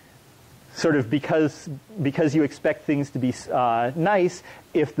sort of because you expect things to be nice,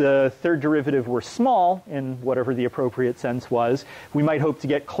 if the third derivative were small, in whatever the appropriate sense was, we might hope to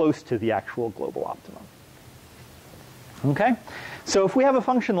get close to the actual global optimum. Okay? So if we have a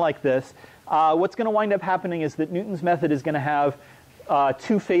function like this, what's going to wind up happening is that Newton's method is going to have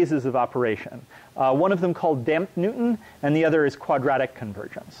two phases of operation. One of them called damped Newton, and the other is quadratic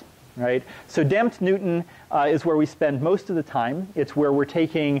convergence. Right? So damped Newton is where we spend most of the time. It's where we're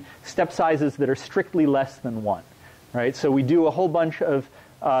taking step sizes that are strictly less than 1. Right? So we do a whole bunch of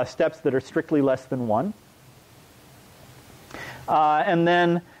steps that are strictly less than 1. And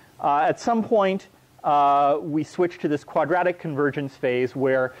then at some point, we switch to this quadratic convergence phase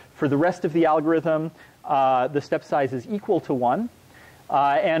where for the rest of the algorithm, the step size is equal to 1.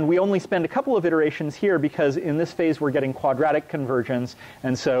 And we only spend a couple of iterations here because in this phase we're getting quadratic convergence,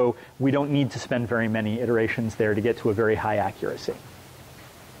 and so we don't need to spend very many iterations there to get to a very high accuracy.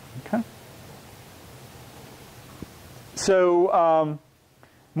 Okay. So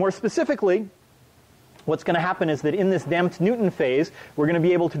more specifically, what's going to happen is that in this damped Newton phase, we're going to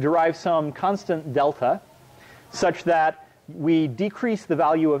be able to derive some constant delta such that we decrease the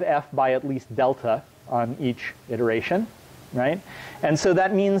value of f by at least delta on each iteration. Right? And so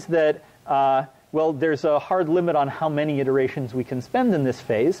that means that, well, there's a hard limit on how many iterations we can spend in this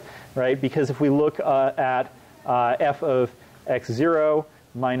phase, right? Because if we look at f of x0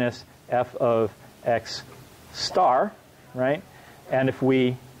 minus f of x star, right? And if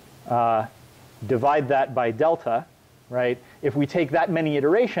we divide that by delta, right? If we take that many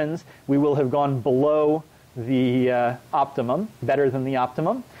iterations, we will have gone below the optimum, better than the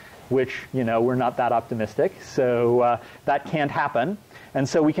optimum, which, you know, we're not that optimistic. So that can't happen. And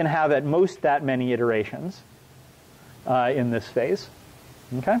so we can have at most that many iterations in this phase.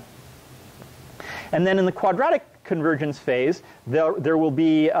 Okay? And then in the quadratic convergence phase, there will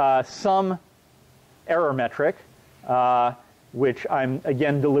be some error metric, which I'm,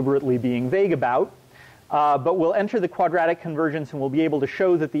 again, deliberately being vague about. But we'll enter the quadratic convergence and we'll be able to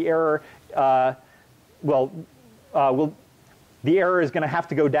show that the error, the error is going to have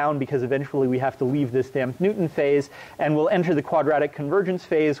to go down because eventually we have to leave this damped Newton phase, and we'll enter the quadratic convergence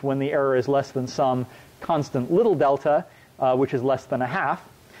phase when the error is less than some constant little delta, which is less than a half.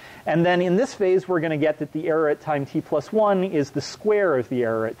 And then in this phase, we're going to get that the error at time t plus 1 is the square of the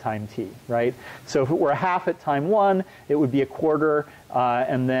error at time t, right? So if it were a half at time 1, it would be a quarter,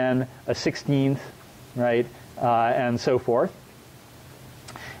 and then a 16th, right, and so forth.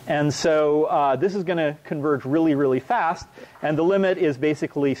 And so this is going to converge really, really fast, and the limit is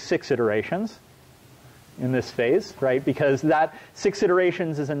basically 6 iterations in this phase, right? Because that 6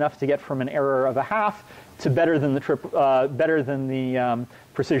 iterations is enough to get from an error of a half to better than the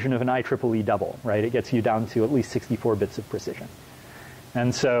precision of an IEEE double, right? It gets you down to at least 64 bits of precision.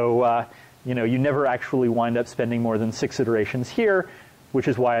 And so, you never actually wind up spending more than 6 iterations here, which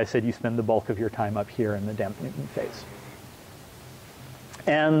is why I said you spend the bulk of your time up here in the damped Newton phase.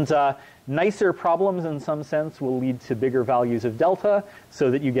 And nicer problems, in some sense, will lead to bigger values of delta,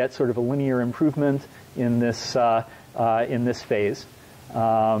 so that you get sort of a linear improvement in this phase.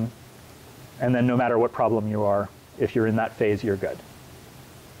 And then no matter what problem you are, if you're in that phase, you're good.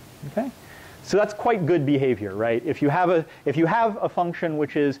 Okay? So that's quite good behavior, right? If you have a function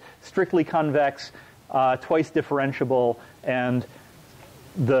which is strictly convex, twice differentiable, and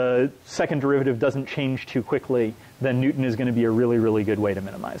the second derivative doesn't change too quickly, then Newton is going to be a really, really good way to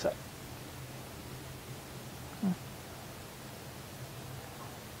minimize it.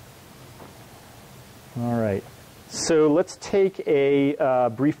 All right. So let's take a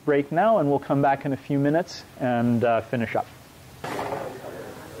brief break now, and we'll come back in a few minutes and finish up.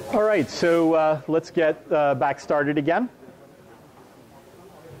 All right, so let's get back started again.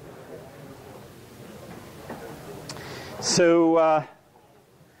 So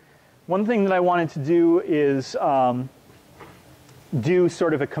one thing that I wanted to do is do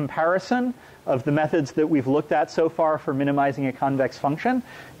sort of a comparison of the methods that we've looked at so far for minimizing a convex function.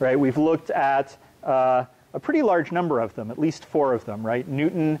 Right? We've looked at a pretty large number of them, at least 4 of them, right?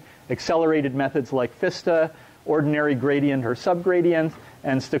 Newton accelerated methods like Fista, ordinary gradient or subgradient,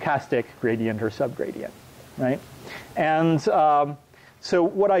 and stochastic gradient or subgradient, right? And so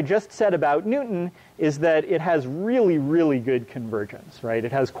what I just said about Newton is that it has really, really good convergence, right?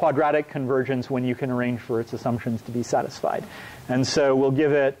 It has quadratic convergence when you can arrange for its assumptions to be satisfied. And so we'll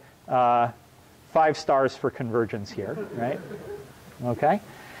give it 5 stars for convergence here, right? Okay.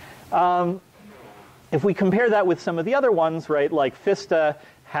 If we compare that with some of the other ones, right, like Fista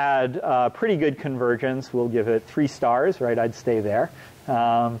had pretty good convergence, we'll give it 3 stars, right? I'd stay there.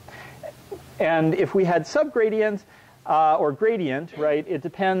 And if we had subgradient or gradient, right, it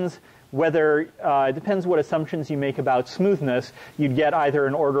depends whether it depends what assumptions you make about smoothness. You'd get either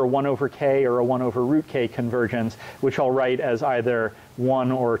an order 1 over k or a 1 over root k convergence, which I'll write as either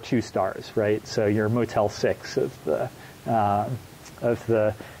 1 or 2 stars, right? So your Motel 6 of the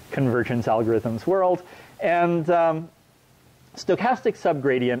convergence algorithms world. And stochastic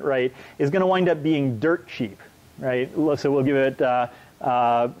subgradient, right, is going to wind up being dirt cheap, right? So we'll give it,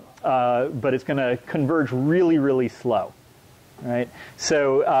 but it's going to converge really, really slow, right?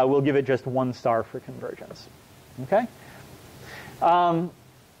 So we'll give it just 1 star for convergence, okay?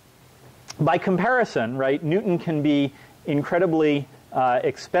 By comparison, right, Newton can be incredibly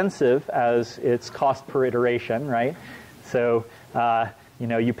expensive as its cost per iteration, right? So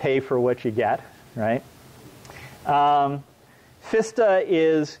you pay for what you get, right? Fista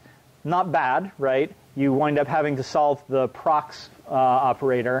is not bad, right? You wind up having to solve the prox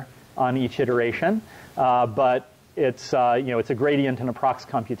operator on each iteration, but it's it's a gradient and a prox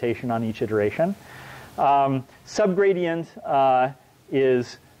computation on each iteration. Subgradient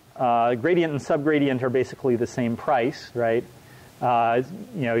is gradient and subgradient are basically the same price, right?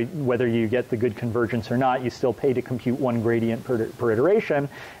 Whether you get the good convergence or not, you still pay to compute 1 gradient per iteration.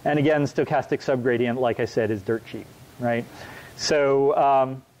 And again, stochastic subgradient, like I said, is dirt cheap, right?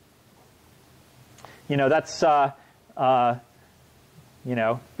 So, that's,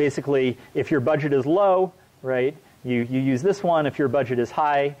 basically, if your budget is low, right, you use this one. If your budget is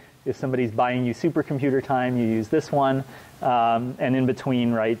high, if somebody's buying you supercomputer time, you use this one. And in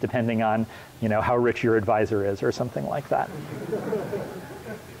between, right, depending on, how rich your advisor is or something like that.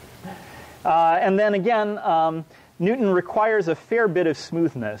 And then again, Newton requires a fair bit of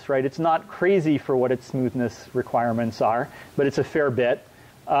smoothness, right? It's not crazy for what its smoothness requirements are, but it's a fair bit.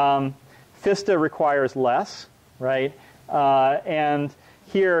 Fista requires less, right? And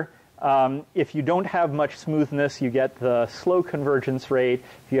here, if you don't have much smoothness, you get the slow convergence rate.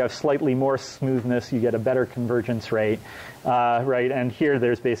 If you have slightly more smoothness, you get a better convergence rate, right? And here,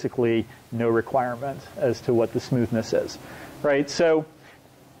 there's basically no requirement as to what the smoothness is, right? So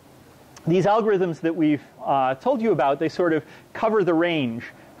these algorithms that we've told you about, they sort of cover the range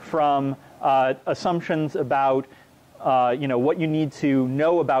from assumptions about what you need to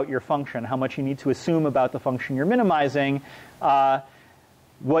know about your function, how much you need to assume about the function you're minimizing,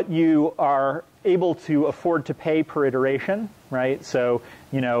 what you are able to afford to pay per iteration, right? So,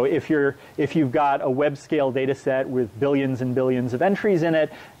 if you've got a web scale data set with billions and billions of entries in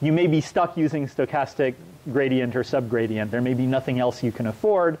it, you may be stuck using stochastic gradient or subgradient. There may be nothing else you can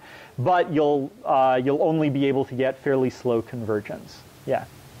afford, but you'll only be able to get fairly slow convergence. Yeah.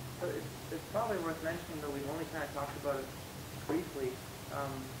 So it's probably worth mentioning, though we've only kind of talked about it briefly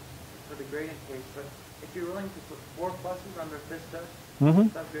for the gradient case, but if you're willing to put 4 pluses under Fista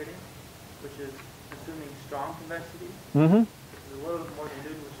subgradient, which is assuming strong convexity, which is a little bit more than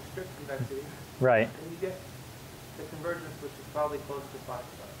Newton, which is strict convexity, right? And you get the convergence, which is probably close to 5 stars.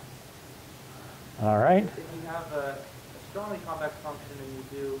 All right. If you have a strongly convex function and you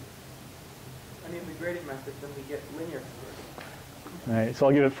do any of the gradient methods, then we get linear convergence. All right, so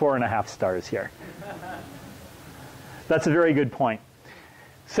I'll give it 4.5 stars here. That's a very good point.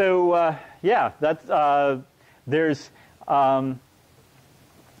 So yeah, that's there's.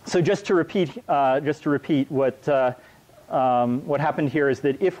 So just to repeat what happened here is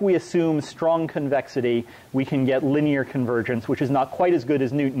that if we assume strong convexity, we can get linear convergence, which is not quite as good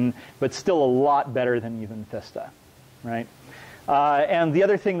as Newton, but still a lot better than even Fista, right? And the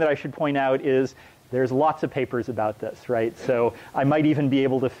other thing that I should point out is there's lots of papers about this, right? So I might even be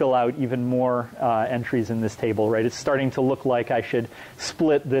able to fill out even more entries in this table, right? It's starting to look like I should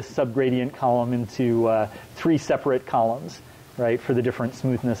split this subgradient column into 3 separate columns, right, for the different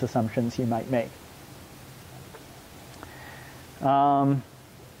smoothness assumptions you might make.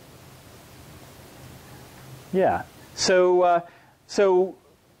 Yeah. So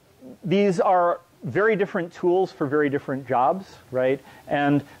these are very different tools for very different jobs, right?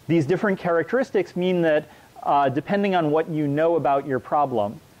 And these different characteristics mean that depending on what you know about your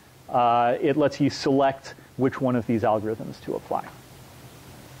problem, it lets you select which one of these algorithms to apply.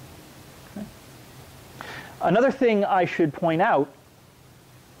 Okay. Another thing I should point out,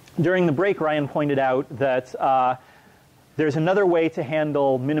 during the break, Ryan pointed out that there's another way to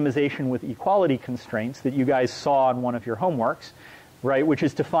handle minimization with equality constraints that you guys saw on one of your homeworks, right, which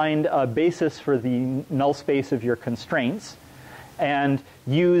is to find a basis for the null space of your constraints and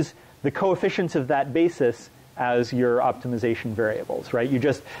use the coefficients of that basis as your optimization variables, right? You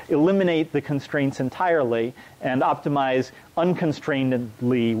just eliminate the constraints entirely and optimize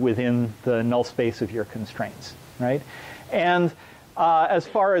unconstrainedly within the null space of your constraints, right? And as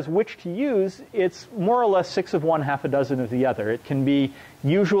far as which to use, it's more or less 6 of one, half a dozen of the other. It can be,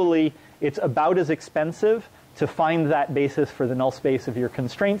 usually it's about as expensive to find that basis for the null space of your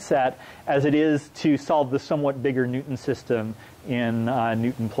constraint set as it is to solve the somewhat bigger Newton system in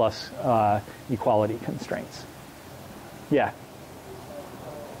Newton plus equality constraints. Yeah?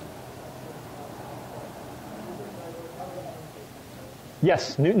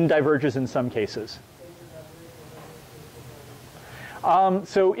 Yes, Newton diverges in some cases.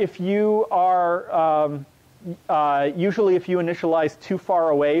 So if you are, usually if you initialize too far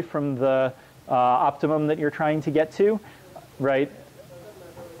away from the optimum that you're trying to get to, right?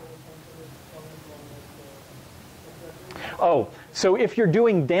 Oh, so if you're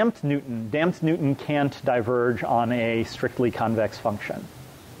doing damped Newton can't diverge on a strictly convex function,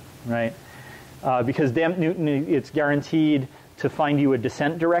 right? Because damped Newton, it's guaranteed to find you a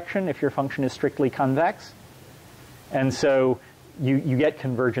descent direction if your function is strictly convex. And so you get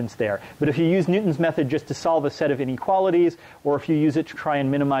convergence there. But if you use Newton's method just to solve a set of inequalities, or if you use it to try and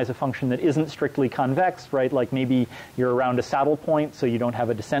minimize a function that isn't strictly convex, right, like maybe you're around a saddle point so you don't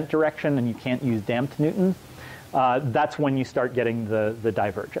have a descent direction and you can't use damped Newton, that's when you start getting the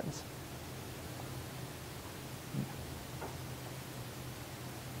divergence.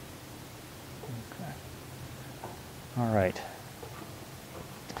 Okay. All right.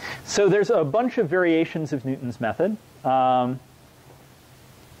 So there's a bunch of variations of Newton's method.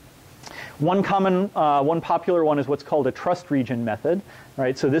 One popular one is what's called a trust region method,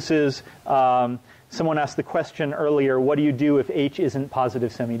 right? So this is, someone asked the question earlier, what do you do if H isn't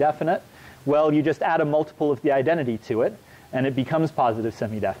positive semi-definite? Well, you just add a multiple of the identity to it, and it becomes positive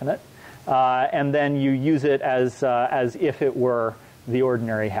semi-definite. And then you use it as if it were the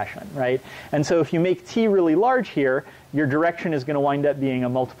ordinary Hessian, right? And so if you make T really large here, your direction is going to wind up being a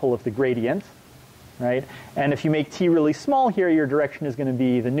multiple of the gradient, right? And if you make T really small here, your direction is going to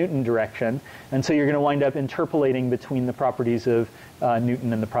be the Newton direction. And so you're going to wind up interpolating between the properties of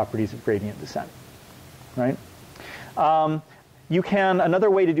Newton and the properties of gradient descent, right? Another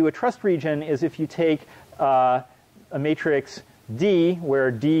way to do a trust region is if you take a matrix D,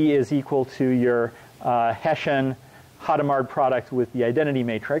 where D is equal to your Hessian Hadamard product with the identity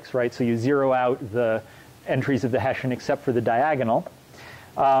matrix, right? So you zero out the entries of the Hessian except for the diagonal.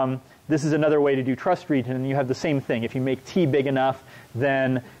 This is another way to do trust region, and you have the same thing. If you make T big enough,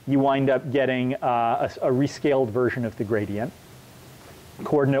 then you wind up getting a rescaled version of the gradient,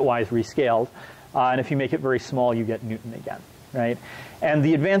 coordinate-wise rescaled. And if you make it very small, you get Newton again, right? And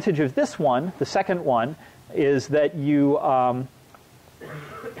the advantage of this one, the second one, is that you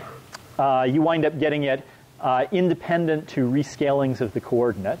wind up getting it independent to rescalings of the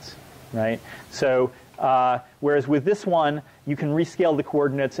coordinates, right? So whereas with this one, you can rescale the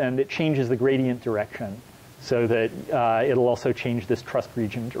coordinates and it changes the gradient direction so that it'll also change this trust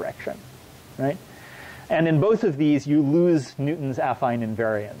region direction, right? And in both of these, you lose Newton's affine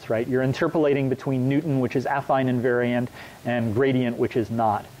invariance, right? You're interpolating between Newton, which is affine invariant, and gradient, which is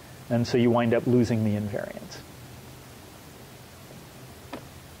not. And so you wind up losing the invariance.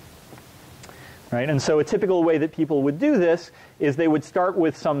 Right? And so a typical way that people would do this is they would start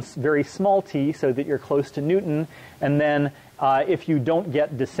with some very small t so that you're close to Newton, and then if you don't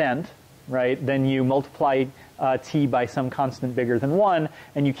get descent, right, then you multiply t by some constant bigger than 1,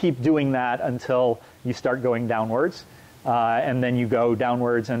 and you keep doing that until you start going downwards. And then you go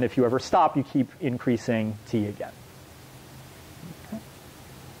downwards, and if you ever stop, you keep increasing t again. Okay.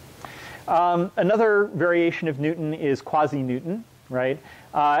 Another variation of Newton is quasi-Newton, right?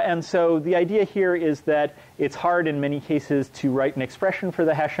 And so the idea here is that it's hard in many cases to write an expression for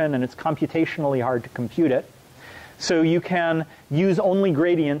the Hessian, and it's computationally hard to compute it. So you can use only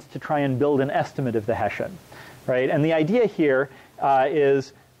gradients to try and build an estimate of the Hessian, right? And the idea here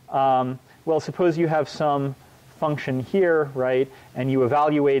is, well, suppose you have some function here, right, and you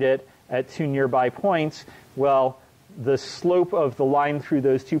evaluate it at 2 nearby points. Well, the slope of the line through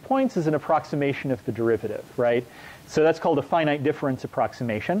those 2 points is an approximation of the derivative, right? So that's called a finite difference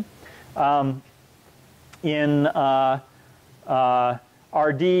approximation. In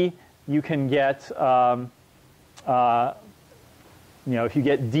RD, you can get, if you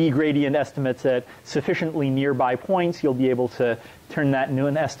get D gradient estimates at sufficiently nearby points, you'll be able to turn that into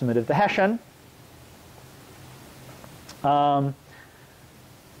an estimate of the Hessian.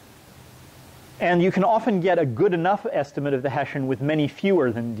 And you can often get a good enough estimate of the Hessian with many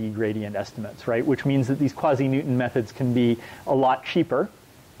fewer than D gradient estimates, right? Which means that these quasi-Newton methods can be a lot cheaper.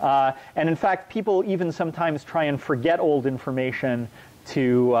 And in fact, people even sometimes try and forget old information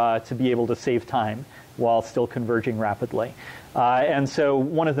to be able to save time while still converging rapidly. And so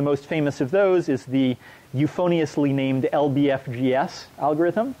one of the most famous of those is the euphoniously named LBFGS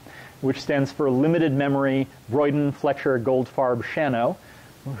algorithm, which stands for Limited Memory Broyden, Fletcher, Goldfarb, Shano,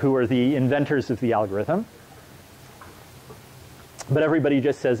 who are the inventors of the algorithm. But everybody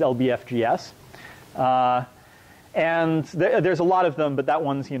just says LBFGS. And there's a lot of them, but that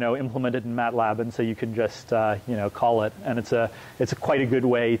one's implemented in MATLAB, and so you can just call it. And it's quite a good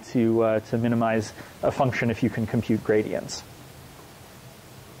way to minimize a function if you can compute gradients.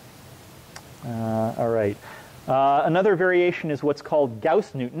 All right. Another variation is what's called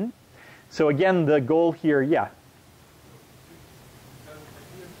Gauss-Newton. So again, the goal here, yeah.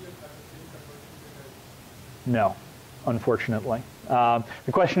 No, unfortunately. The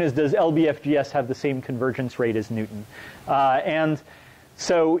question is, does LBFGS have the same convergence rate as Newton? And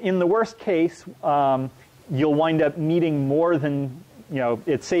so in the worst case, you'll wind up needing more than,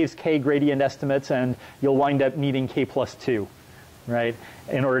 it saves k gradient estimates, and you'll wind up needing k plus 2, right,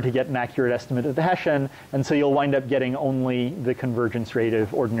 in order to get an accurate estimate of the Hessian. And so you'll wind up getting only the convergence rate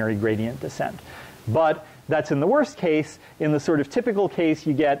of ordinary gradient descent. But that's in the worst case. In the sort of typical case,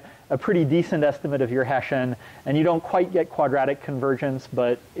 you get a pretty decent estimate of your Hessian, and you don't quite get quadratic convergence,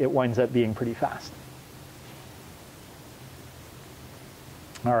 but it winds up being pretty fast.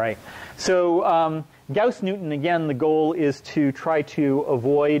 All right. So Gauss-Newton, again, the goal is to try to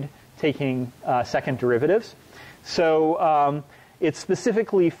avoid taking second derivatives. So it's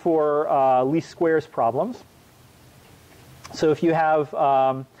specifically for least squares problems. So if you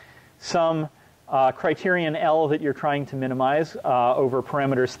have some criterion L that you're trying to minimize over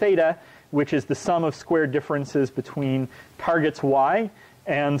parameters theta, which is the sum of squared differences between targets y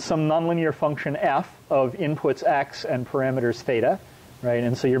and some nonlinear function f of inputs x and parameters theta, right?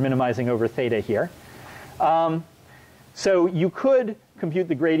 And so you're minimizing over theta here. So you could compute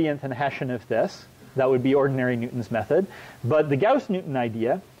the gradient and Hessian of this. That would be ordinary Newton's method. But the Gauss-Newton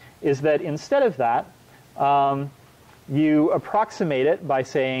idea is that instead of that, you approximate it by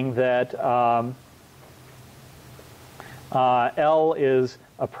saying that L is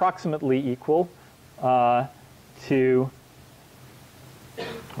approximately equal to,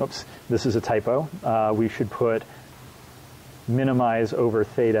 oops, this is a typo. We should put minimize over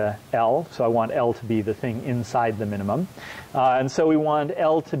theta L. So I want L to be the thing inside the minimum. And so we want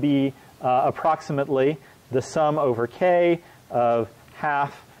L to be approximately the sum over k of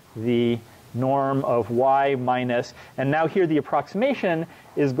half the norm of y minus, and now here the approximation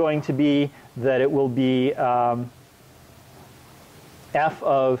is going to be that it will be f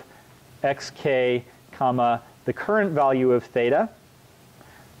of xk comma the current value of theta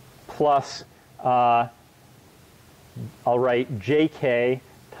plus I'll write jk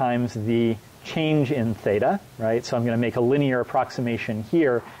times the change in theta, right? So I'm going to make a linear approximation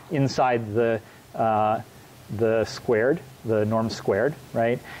here inside the squared, the norm squared,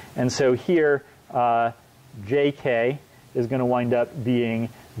 right? And so here, jk is going to wind up being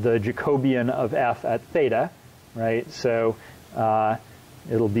the Jacobian of f at theta, right? So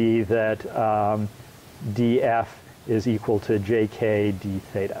it'll be that df is equal to jk d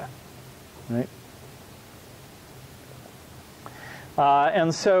theta, right?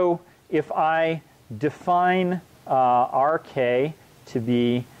 And so if I define rk to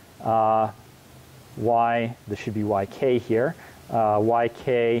be y, this should be yk here,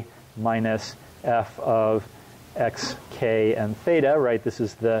 yk minus f of xk and theta, right? This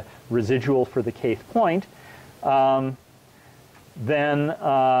is the residual for the kth point. Then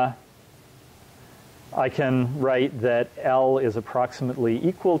I can write that L is approximately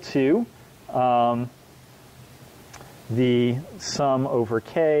equal to the sum over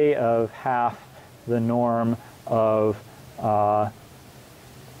k of half the norm of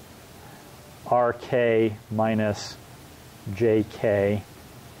rk minus jk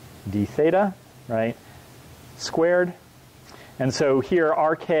d theta, right, squared. And so here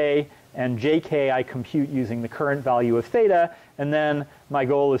rk and jk I compute using the current value of theta, and then my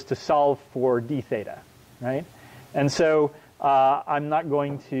goal is to solve for d theta, right? And so I'm not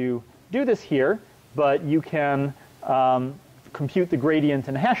going to do this here, but you can compute the gradient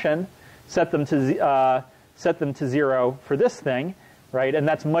and Hessian, set them to 0 for this thing, right? And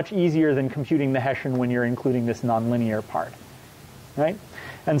that's much easier than computing the Hessian when you're including this nonlinear part, right?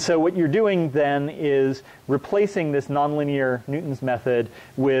 And so what you're doing then is replacing this nonlinear Newton's method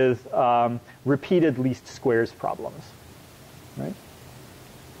with repeated least squares problems, right?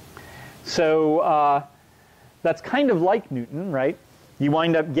 So that's kind of like Newton, right? You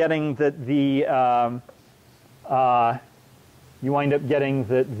wind up getting that the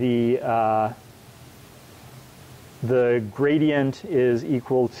the gradient is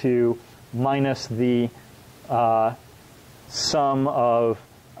equal to minus the sum of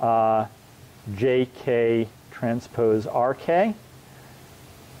jk transpose rk,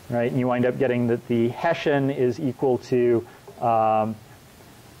 right? And you wind up getting that the Hessian is equal to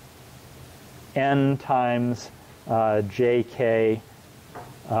n times jk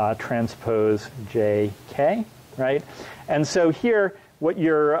transpose jk, right? And so here, what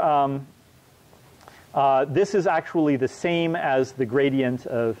you're this is actually the same as the gradient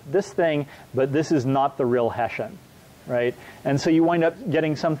of this thing, but this is not the real Hessian, right? And so you wind up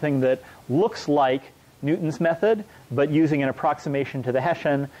getting something that looks like Newton's method, but using an approximation to the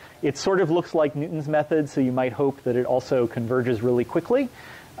Hessian. It sort of looks like Newton's method, so you might hope that it also converges really quickly.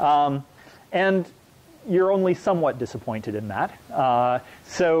 And you're only somewhat disappointed in that.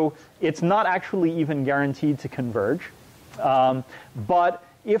 So it's not actually even guaranteed to converge. But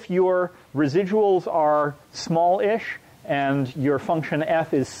if your residuals are small-ish and your function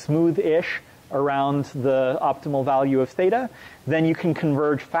f is smooth-ish around the optimal value of theta, then you can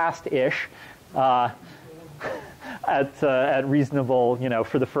converge fast-ish at reasonable,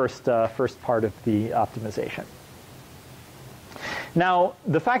 for the first part of the optimization. Now,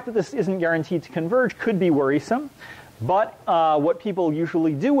 the fact that this isn't guaranteed to converge could be worrisome, but what people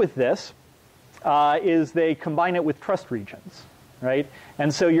usually do with this is they combine it with trust regions, right?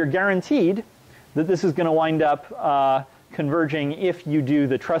 And so you're guaranteed that this is going to wind up converging if you do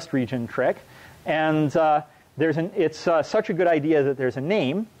the trust region trick. And it's such a good idea that there's a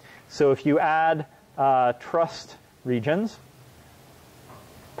name. So if you add trust regions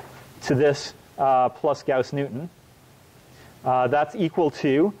to this plus Gauss-Newton, that's equal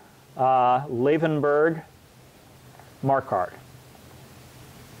to Levenberg-Marquardt.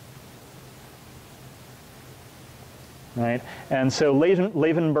 Right? And so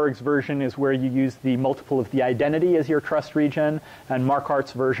Levenberg's version is where you use the multiple of the identity as your trust region, and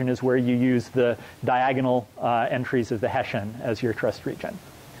Marquardt's version is where you use the diagonal entries of the Hessian as your trust region.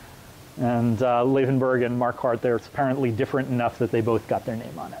 And Levenberg and Marquardt, they're apparently different enough that they both got their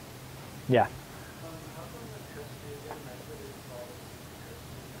name on it. Yeah?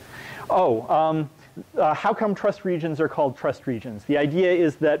 how come trust regions are called trust regions? The idea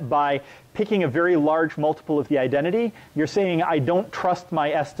is that by picking a very large multiple of the identity, you're saying I don't trust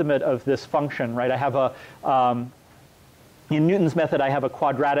my estimate of this function, right? I have a in Newton's method, I have a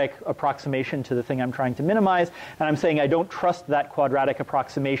quadratic approximation to the thing I'm trying to minimize, and I'm saying I don't trust that quadratic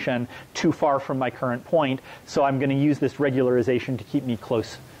approximation too far from my current point, so I'm going to use this regularization to keep me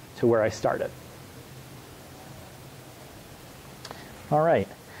close to where I started. All right.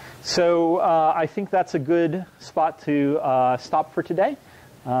 So I think that's a good spot to stop for today,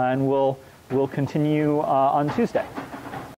 and we'll continue on Tuesday.